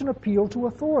 That's an appeal to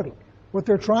authority. What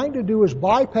they're trying to do is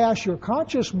bypass your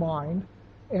conscious mind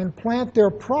and plant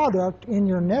their product in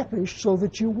your nephesh so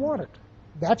that you want it.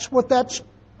 That's what that's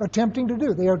attempting to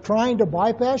do. They are trying to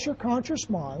bypass your conscious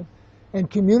mind and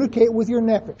communicate with your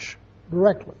nephesh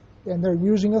directly. And they're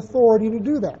using authority to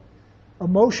do that.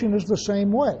 Emotion is the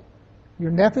same way. Your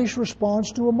nephesh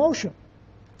responds to emotion.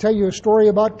 I'll tell you a story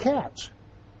about cats.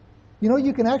 You know,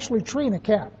 you can actually train a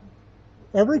cat.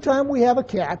 Every time we have a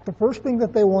cat, the first thing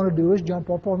that they want to do is jump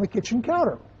up on the kitchen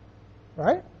counter,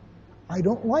 right? I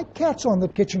don't like cats on the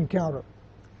kitchen counter.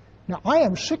 Now, I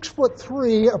am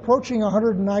 6'3", approaching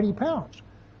 190 pounds.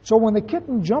 So when the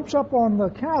kitten jumps up on the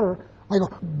counter, I go,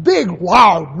 big,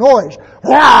 loud noise,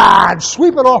 rah, and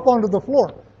sweep it off onto the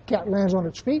floor. Cat lands on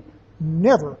its feet,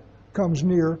 never comes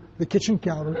near the kitchen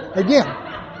counter again.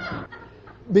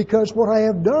 Because what I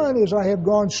have done is I have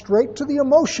gone straight to the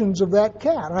emotions of that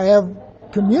cat. I have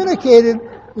communicated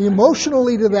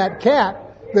emotionally to that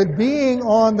cat that being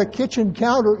on the kitchen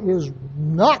counter is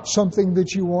not something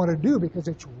that you want to do because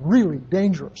it's really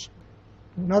dangerous.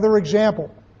 Another example,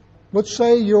 let's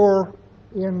say you're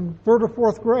in 3rd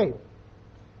or 4th grade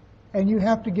and you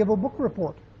have to give a book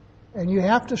report. And you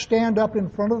have to stand up in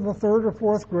front of the 3rd or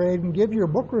 4th grade and give your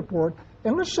book report.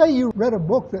 And let's say you read a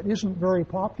book that isn't very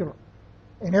popular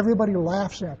and everybody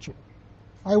laughs at you.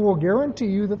 I will guarantee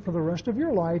you that for the rest of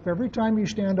your life, every time you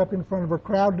stand up in front of a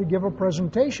crowd to give a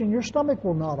presentation, your stomach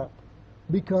will knot up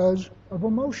because of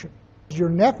emotion. Your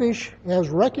nephesh has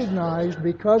recognized,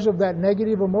 because of that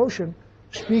negative emotion,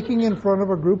 speaking in front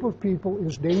of a group of people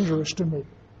is dangerous to me.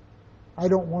 I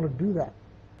don't want to do that.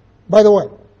 By the way,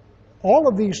 all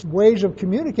of these ways of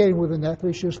communicating with the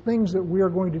nephesh is things that we are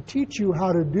going to teach you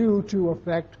how to do to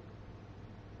affect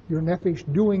your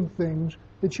nephesh doing things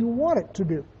that you want it to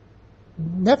do.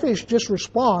 Nephesh just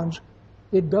responds,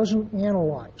 it doesn't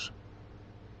analyze.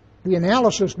 The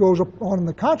analysis goes on in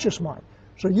the conscious mind.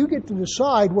 So you get to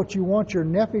decide what you want your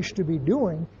nephesh to be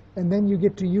doing, and then you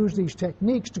get to use these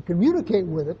techniques to communicate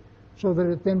with it so that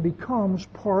it then becomes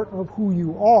part of who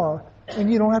you are,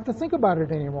 and you don't have to think about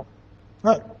it anymore.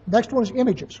 All right, next one is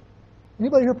images.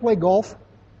 Anybody here play golf?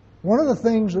 One of the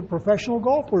things that professional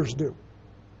golfers do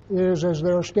is as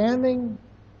they're standing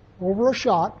over a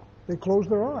shot, they close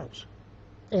their eyes.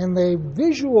 And they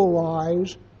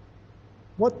visualize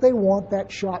what they want that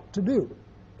shot to do.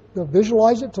 They'll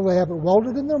visualize it till they have it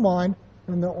welded in their mind,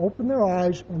 and they'll open their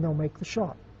eyes and they'll make the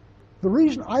shot. The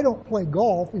reason I don't play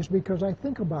golf is because I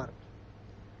think about it.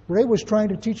 Ray was trying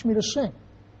to teach me to sing.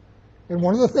 And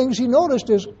one of the things he noticed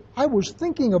is I was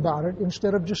thinking about it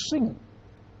instead of just singing.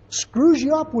 Screws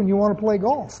you up when you want to play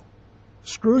golf.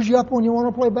 Screws you up when you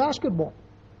want to play basketball.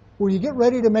 When you get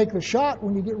ready to make the shot,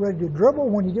 when you get ready to dribble,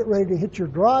 when you get ready to hit your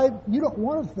drive, you don't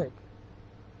want to think.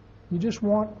 You just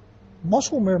want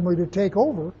muscle memory to take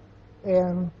over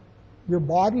and your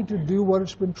body to do what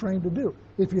it's been trained to do.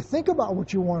 If you think about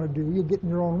what you want to do, you get in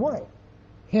your own way.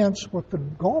 Hence, what the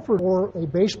golfer or a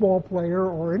baseball player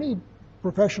or any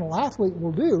professional athlete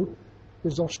will do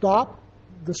is they'll stop.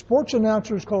 The sports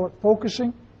announcers call it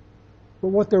focusing, but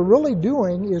what they're really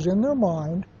doing is in their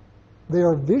mind, they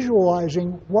are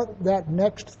visualizing what that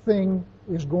next thing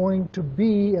is going to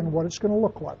be and what it's going to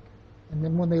look like. And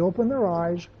then when they open their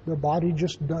eyes, their body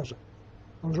just does it.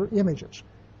 Those are images.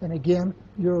 And again,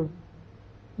 your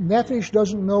nephesh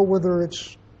doesn't know whether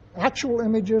it's actual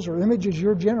images or images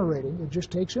you're generating. It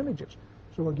just takes images.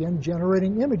 So again,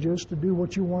 generating images to do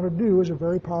what you want to do is a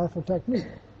very powerful technique.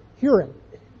 Hearing.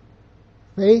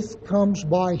 Faith comes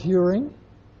by hearing,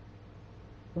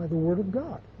 by the Word of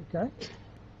God. Okay?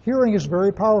 Hearing is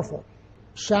very powerful.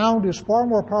 Sound is far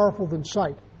more powerful than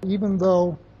sight, even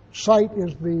though sight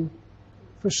is the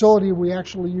facility we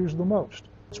actually use the most.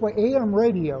 That's why AM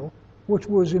radio, which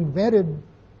was invented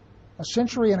a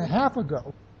century and a half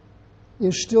ago,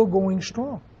 is still going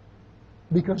strong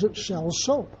because it sells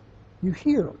soap. You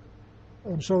hear.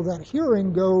 And so that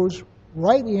hearing goes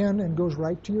right in and goes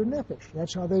right to your nephesh.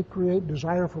 That's how they create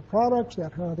desire for products.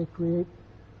 That's how they create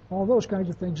all those kinds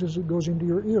of things as it goes into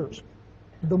your ears.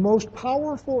 The most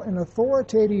powerful and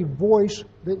authoritative voice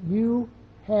that you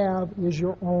have is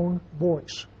your own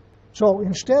voice. So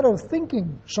instead of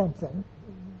thinking something,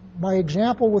 my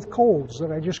example with colds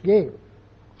that I just gave,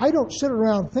 I don't sit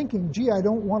around thinking, gee, I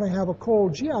don't want to have a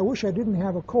cold. Gee, I wish I didn't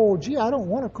have a cold. Gee, I don't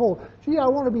want a cold. Gee, I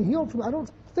want to be healed from. I don't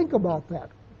think about that.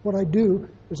 What I do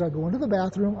is I go into the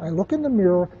bathroom, I look in the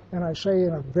mirror, and I say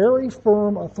in a very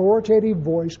firm, authoritative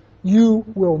voice, you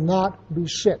will not be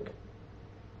sick.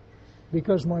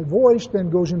 Because my voice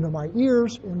then goes into my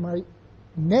ears, and my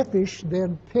nephesh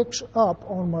then picks up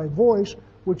on my voice,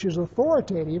 which is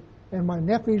authoritative, and my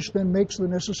nephesh then makes the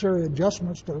necessary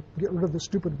adjustments to get rid of the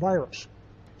stupid virus.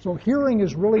 So hearing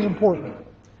is really important.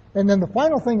 And then the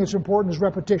final thing that's important is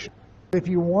repetition. If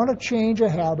you want to change a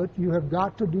habit, you have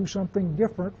got to do something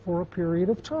different for a period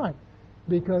of time.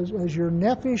 Because as your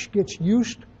nephesh gets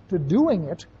used to doing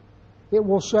it, it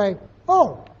will say,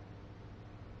 oh,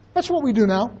 that's what we do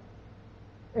now.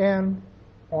 And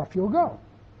off you'll go.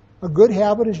 A good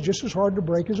habit is just as hard to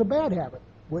break as a bad habit.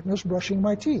 Witness brushing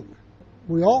my teeth.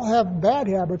 We all have bad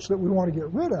habits that we want to get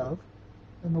rid of,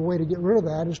 and the way to get rid of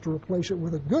that is to replace it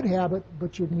with a good habit,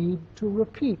 but you need to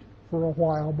repeat for a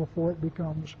while before it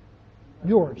becomes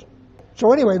yours.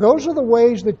 So anyway, those are the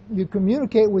ways that you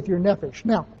communicate with your nephesh.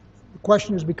 Now, the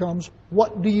question becomes,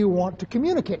 what do you want to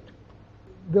communicate?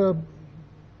 The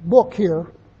book here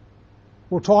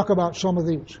will talk about some of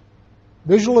these.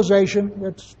 Visualization,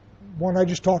 that's one I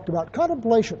just talked about.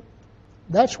 Contemplation,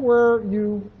 that's where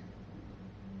you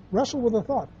wrestle with a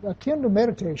thought, akin to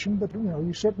meditation, but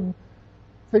you sit and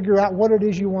figure out what it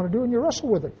is you want to do, and you wrestle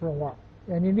with it for a while.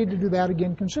 And you need to do that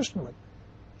again consistently.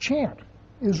 Chant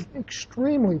is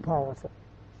extremely powerful.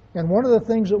 And one of the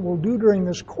things that we'll do during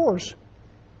this course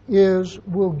is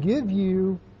we'll give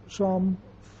you some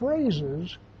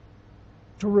phrases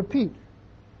to repeat.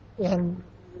 And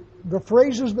the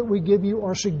phrases that we give you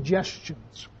are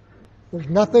suggestions. There's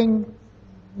nothing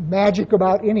magic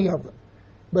about any of them.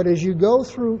 But as you go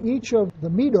through each of the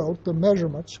midot, the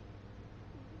measurements,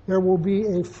 there will be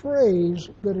a phrase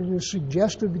that it is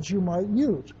suggested that you might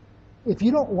use. If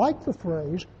you don't like the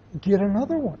phrase, get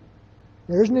another one.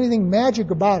 There isn't anything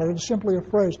magic about it. It's simply a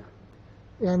phrase.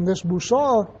 And this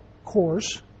Mussar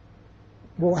course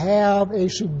will have a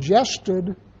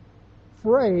suggested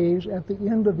phrase at the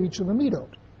end of each of the midot.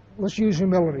 Let's use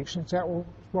humility, since that's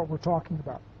what we're talking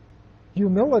about.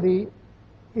 Humility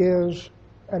is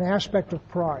an aspect of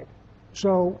pride.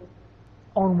 So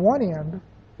on one end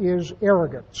is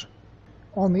arrogance.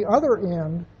 On the other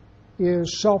end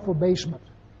is self-abasement.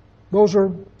 Those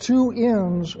are two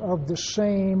ends of the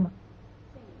same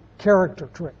character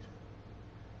trait.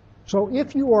 So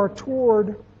if you are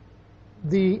toward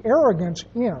the arrogance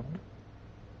end,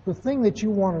 the thing that you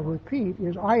want to repeat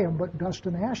is, I am but dust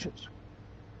and ashes.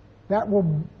 That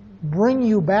will bring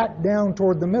you back down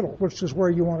toward the middle, which is where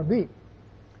you want to be.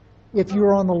 If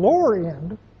you're on the lower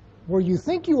end, where you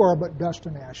think you are but dust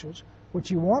and ashes, what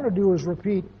you want to do is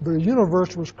repeat, the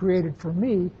universe was created for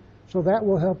me, so that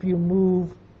will help you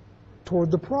move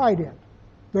toward the pride end.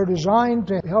 They're designed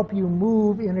to help you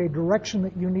move in a direction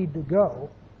that you need to go,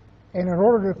 and in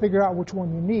order to figure out which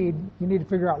one you need to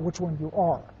figure out which one you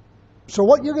are. So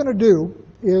what you're going to do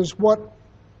is what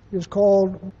is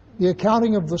called the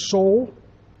accounting of the soul,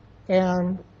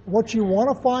 and what you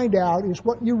want to find out is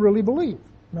what you really believe.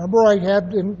 Remember I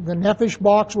had in the nephesh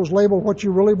box was labeled what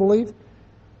you really believe?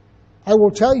 I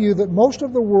will tell you that most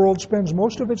of the world spends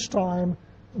most of its time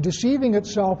deceiving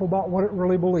itself about what it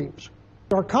really believes.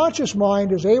 Our conscious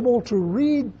mind is able to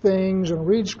read things and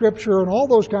read scripture and all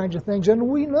those kinds of things, and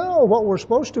we know what we're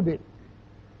supposed to be.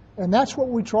 And that's what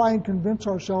we try and convince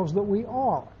ourselves that we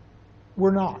are.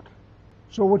 We're not.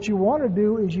 So what you want to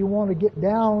do is you want to get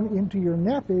down into your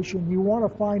nephesh, and you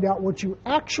want to find out what you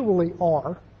actually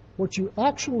are, what you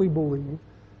actually believe,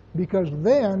 because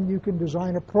then you can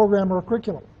design a program or a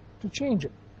curriculum to change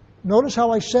it. Notice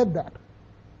how I said that.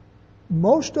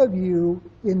 Most of you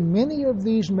in many of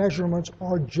these measurements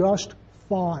are just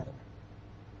fine.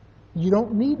 You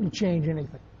don't need to change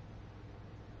anything.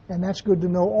 And that's good to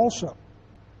know also.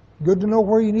 Good to know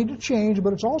where you need to change,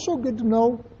 but it's also good to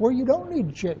know where you don't need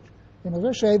to change. And as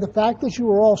I say, the fact that you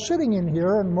are all sitting in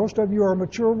here, and most of you are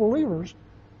mature believers,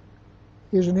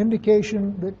 is an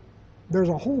indication that there's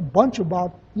a whole bunch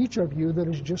about each of you that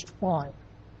is just fine.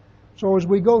 So as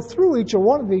we go through each of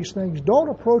one of these things, don't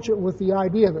approach it with the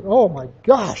idea that, oh my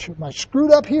gosh, am I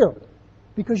screwed up here?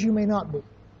 Because you may not be.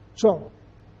 So,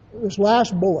 this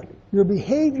last bullet, your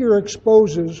behavior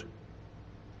exposes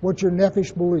what your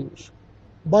nephesh believes.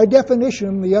 By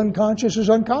definition, the unconscious is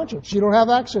unconscious. You don't have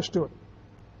access to it.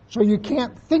 So you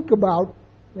can't think about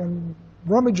and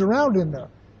rummage around in there.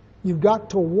 You've got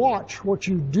to watch what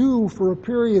you do for a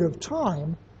period of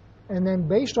time, and then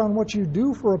based on what you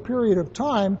do for a period of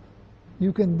time,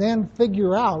 you can then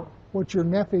figure out what your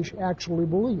nephesh actually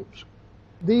believes.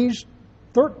 These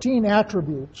 13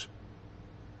 attributes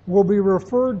will be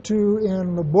referred to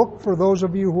in the book, for those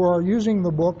of you who are using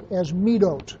the book, as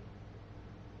midot.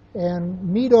 And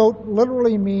midot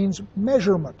literally means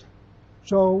measurement.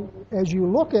 So as you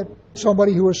look at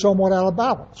somebody who is somewhat out of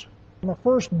balance, in the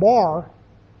first bar,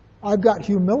 I've got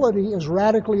humility as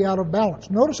radically out of balance.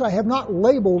 Notice I have not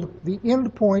labeled the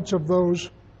end points of those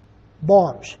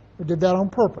bars. I did that on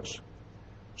purpose.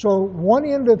 So one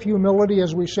end of humility,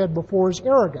 as we said before, is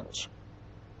arrogance.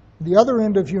 The other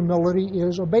end of humility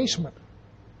is abasement.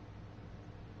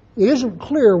 It isn't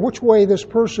clear which way this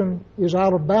person is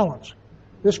out of balance.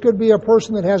 This could be a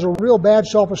person that has a real bad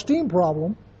self-esteem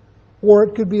problem, or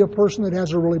it could be a person that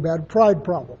has a really bad pride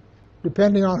problem,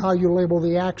 depending on how you label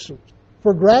the axes.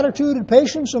 For gratitude and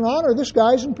patience and honor, this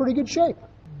guy's in pretty good shape.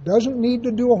 Doesn't need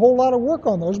to do a whole lot of work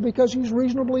on those because he's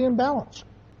reasonably in balance.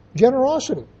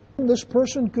 Generosity. This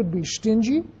person could be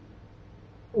stingy,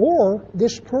 or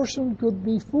this person could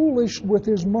be foolish with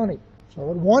his money. So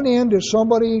at one end is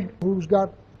somebody who's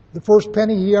got the first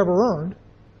penny he ever earned,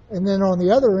 and then on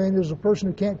the other end is a person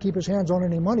who can't keep his hands on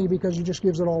any money because he just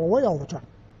gives it all away all the time.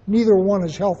 Neither one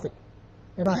is healthy.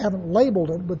 And I haven't labeled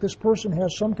it, but this person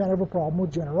has some kind of a problem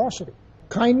with generosity.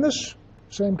 Kindness,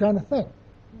 same kind of thing.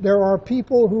 There are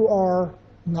people who are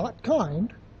not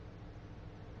kind,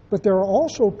 but there are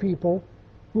also people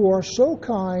who are so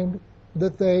kind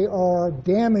that they are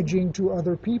damaging to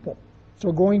other people.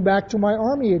 So going back to my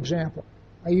Army example,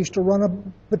 I used to run a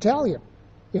battalion.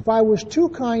 If I was too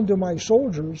kind to my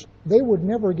soldiers, they would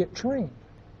never get trained.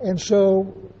 And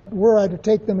so were I to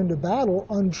take them into battle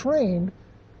untrained,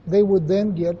 they would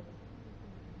then get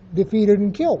defeated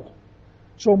and killed.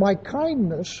 So my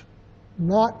kindness,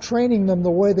 not training them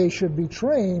the way they should be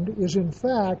trained, is in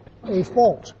fact a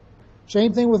fault.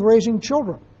 Same thing with raising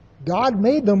children. God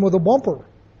made them with a bumper,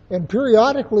 and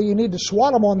periodically you need to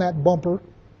swat them on that bumper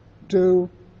to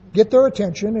get their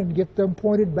attention and get them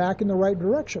pointed back in the right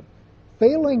direction.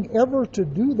 Failing ever to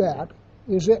do that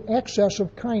is an excess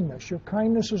of kindness. Your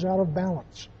kindness is out of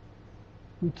balance.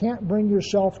 You can't bring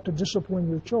yourself to discipline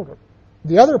your children.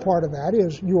 The other part of that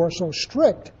is you are so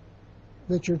strict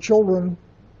that your children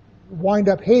wind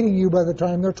up hating you by the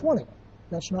time they're 20.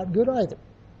 That's not good either.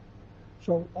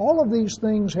 So all of these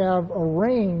things have a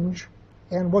range,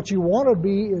 and what you want to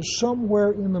be is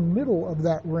somewhere in the middle of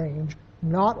that range,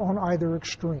 not on either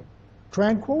extreme.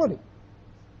 Tranquility.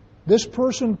 This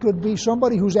person could be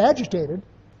somebody who's agitated.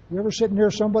 You ever sit near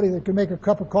somebody that can make a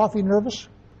cup of coffee nervous?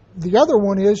 The other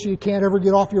one is you can't ever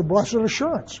get off your blessed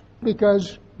assurance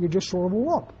because you're just sort of a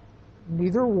lump.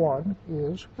 Neither one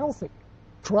is healthy.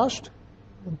 Trust,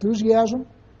 enthusiasm,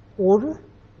 order.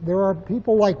 There are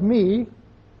people like me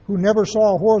who never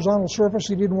saw a horizontal surface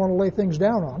he didn't want to lay things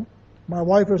down on. My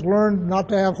wife has learned not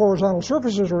to have horizontal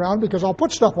surfaces around because I'll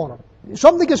put stuff on them.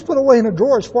 Something gets put away in a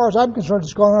drawer, as far as I'm concerned,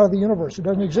 it's gone out of the universe. It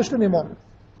doesn't exist anymore.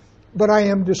 But I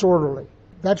am disorderly.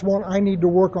 That's one I need to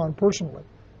work on personally.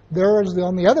 There is,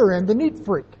 on the other end, the neat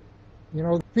freak. You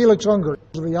know, Felix Unger,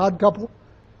 the odd couple.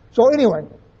 So anyway,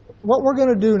 what we're going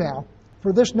to do now,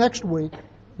 for this next week,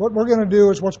 what we're going to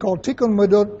do is what's called tikkun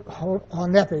midot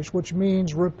hanefesh, which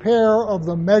means repair of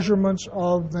the measurements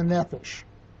of the nephesh.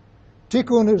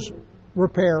 Tikkun is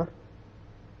repair.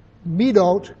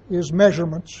 Midot is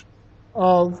measurements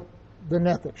of the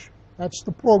nephesh. That's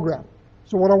the program.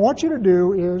 So what I want you to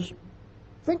do is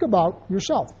think about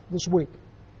yourself this week.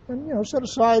 And, set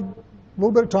aside a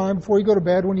little bit of time before you go to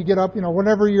bed, when you get up,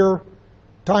 whenever your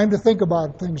time to think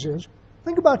about things is.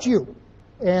 Think about you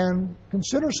and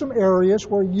consider some areas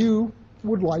where you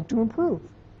would like to improve.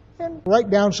 And write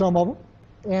down some of them.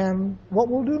 And what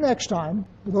we'll do next time,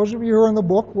 for those of you who are in the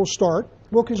book, we'll start.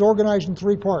 The book is organized in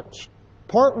 3 parts.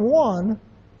 Part 1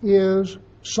 is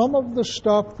some of the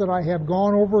stuff that I have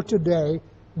gone over today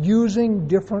using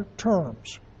different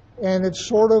terms. And it's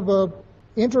sort of an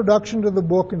introduction to the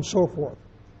book and so forth.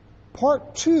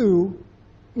 Part 2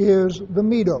 is the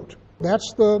midot.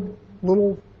 That's the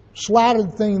little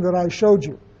slatted thing that I showed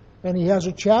you. And he has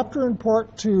a chapter in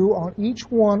part 2 on each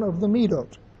one of the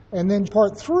midot. And then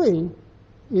part 3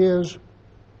 is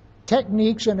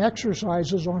techniques and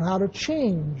exercises on how to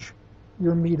change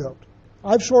your midot.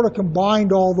 I've sort of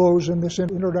combined all those in this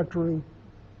introductory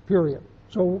period.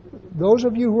 So those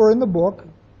of you who are in the book,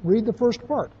 read the first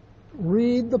part.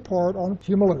 Read the part on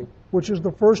humility, which is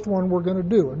the first one we're going to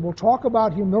do. And we'll talk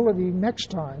about humility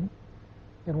next time,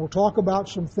 and we'll talk about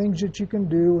some things that you can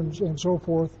do and so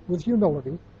forth with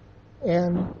humility.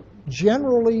 And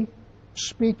generally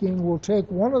speaking, we'll take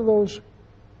one of those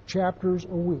chapters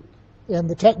a week. And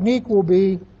the technique will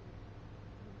be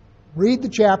read the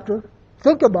chapter,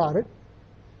 think about it.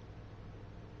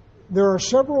 There are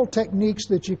several techniques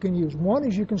that you can use. One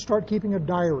is you can start keeping a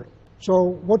diary. So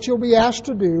what you'll be asked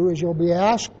to do is you'll be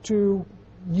asked to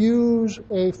use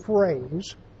a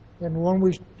phrase, and one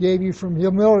we gave you from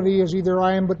humility is either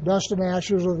I am but dust and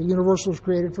ashes or the universe was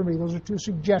created for me. Those are two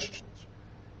suggestions.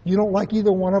 You don't like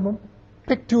either one of them,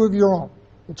 pick two of your own.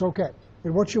 It's okay.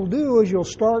 And what you'll do is you'll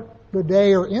start the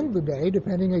day or end the day,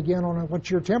 depending again on what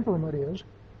your temperament is,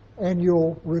 and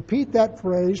you'll repeat that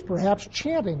phrase, perhaps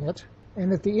chanting it,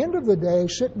 and at the end of the day,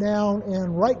 sit down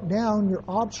and write down your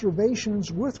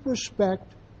observations with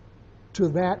respect to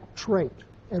that trait.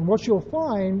 And what you'll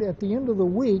find at the end of the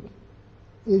week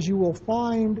is you will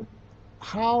find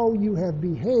how you have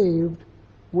behaved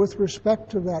with respect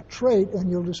to that trait, and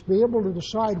you'll just be able to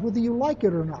decide whether you like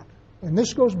it or not. And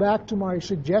this goes back to my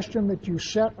suggestion that you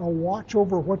set a watch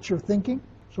over what you're thinking.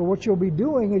 So what you'll be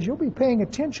doing is you'll be paying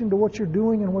attention to what you're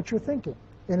doing and what you're thinking.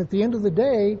 And at the end of the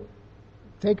day,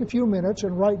 take a few minutes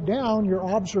and write down your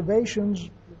observations.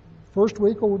 First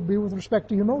week will be with respect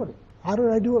to humility. How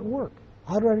did I do at work?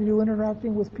 How did I do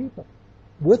interacting with people?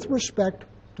 With respect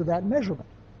to that measurement.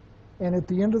 And at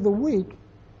the end of the week,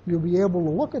 you'll be able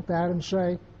to look at that and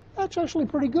say, that's actually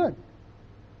pretty good.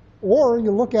 Or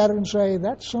you look at it and say,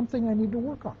 that's something I need to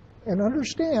work on. And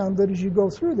understand that as you go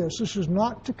through this, this is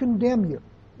not to condemn you.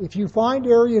 If you find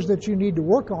areas that you need to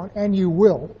work on, and you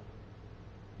will,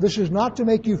 this is not to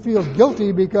make you feel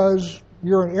guilty because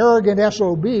you're an arrogant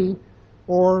SOB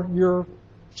or you're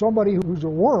somebody who's a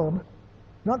worm.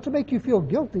 Not to make you feel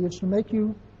guilty, it's to make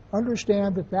you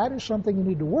understand that that is something you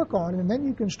need to work on, and then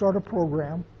you can start a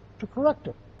program to correct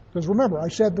it. Because remember, I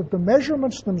said that the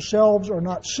measurements themselves are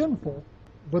not sinful,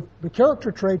 but the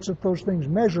character traits that those things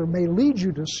measure may lead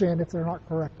you to sin if they're not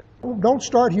corrected. Don't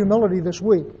start humility this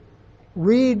week.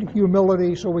 Read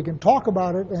humility so we can talk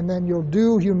about it, and then you'll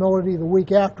do humility the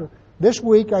week after. This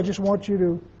week, I just want you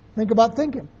to think about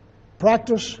thinking.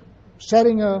 Practice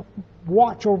setting a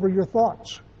watch over your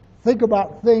thoughts. Think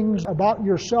about things about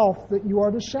yourself that you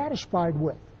are dissatisfied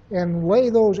with, and lay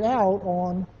those out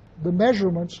on the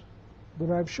measurements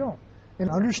that I've shown. And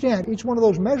understand, each one of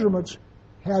those measurements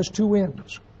has two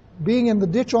ends. Being in the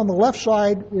ditch on the left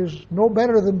side is no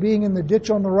better than being in the ditch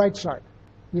on the right side.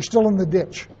 You're still in the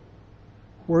ditch.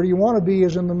 Where you want to be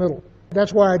is in the middle.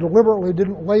 That's why I deliberately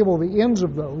didn't label the ends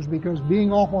of those, because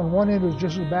being off on one end is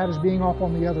just as bad as being off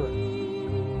on the other end.